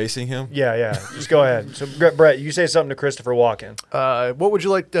 like facing him? Yeah. Just go ahead. So, Brett, you say something to Christopher Walken. What would you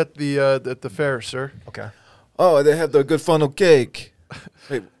like at the fair, sir? Okay. Oh, they have the good funnel cake.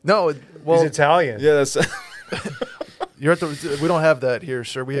 Wait, No, well, He's Italian. yeah, that's you're at the. We don't have that here,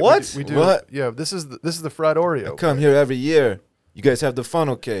 sir. What? We do. What? Yeah, this is the fried Oreo. come here every year. You guys have the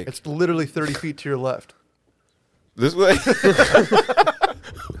funnel cake. It's literally 30 feet to your left. This way.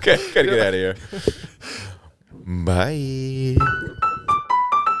 Okay, gotta get out of here. Bye.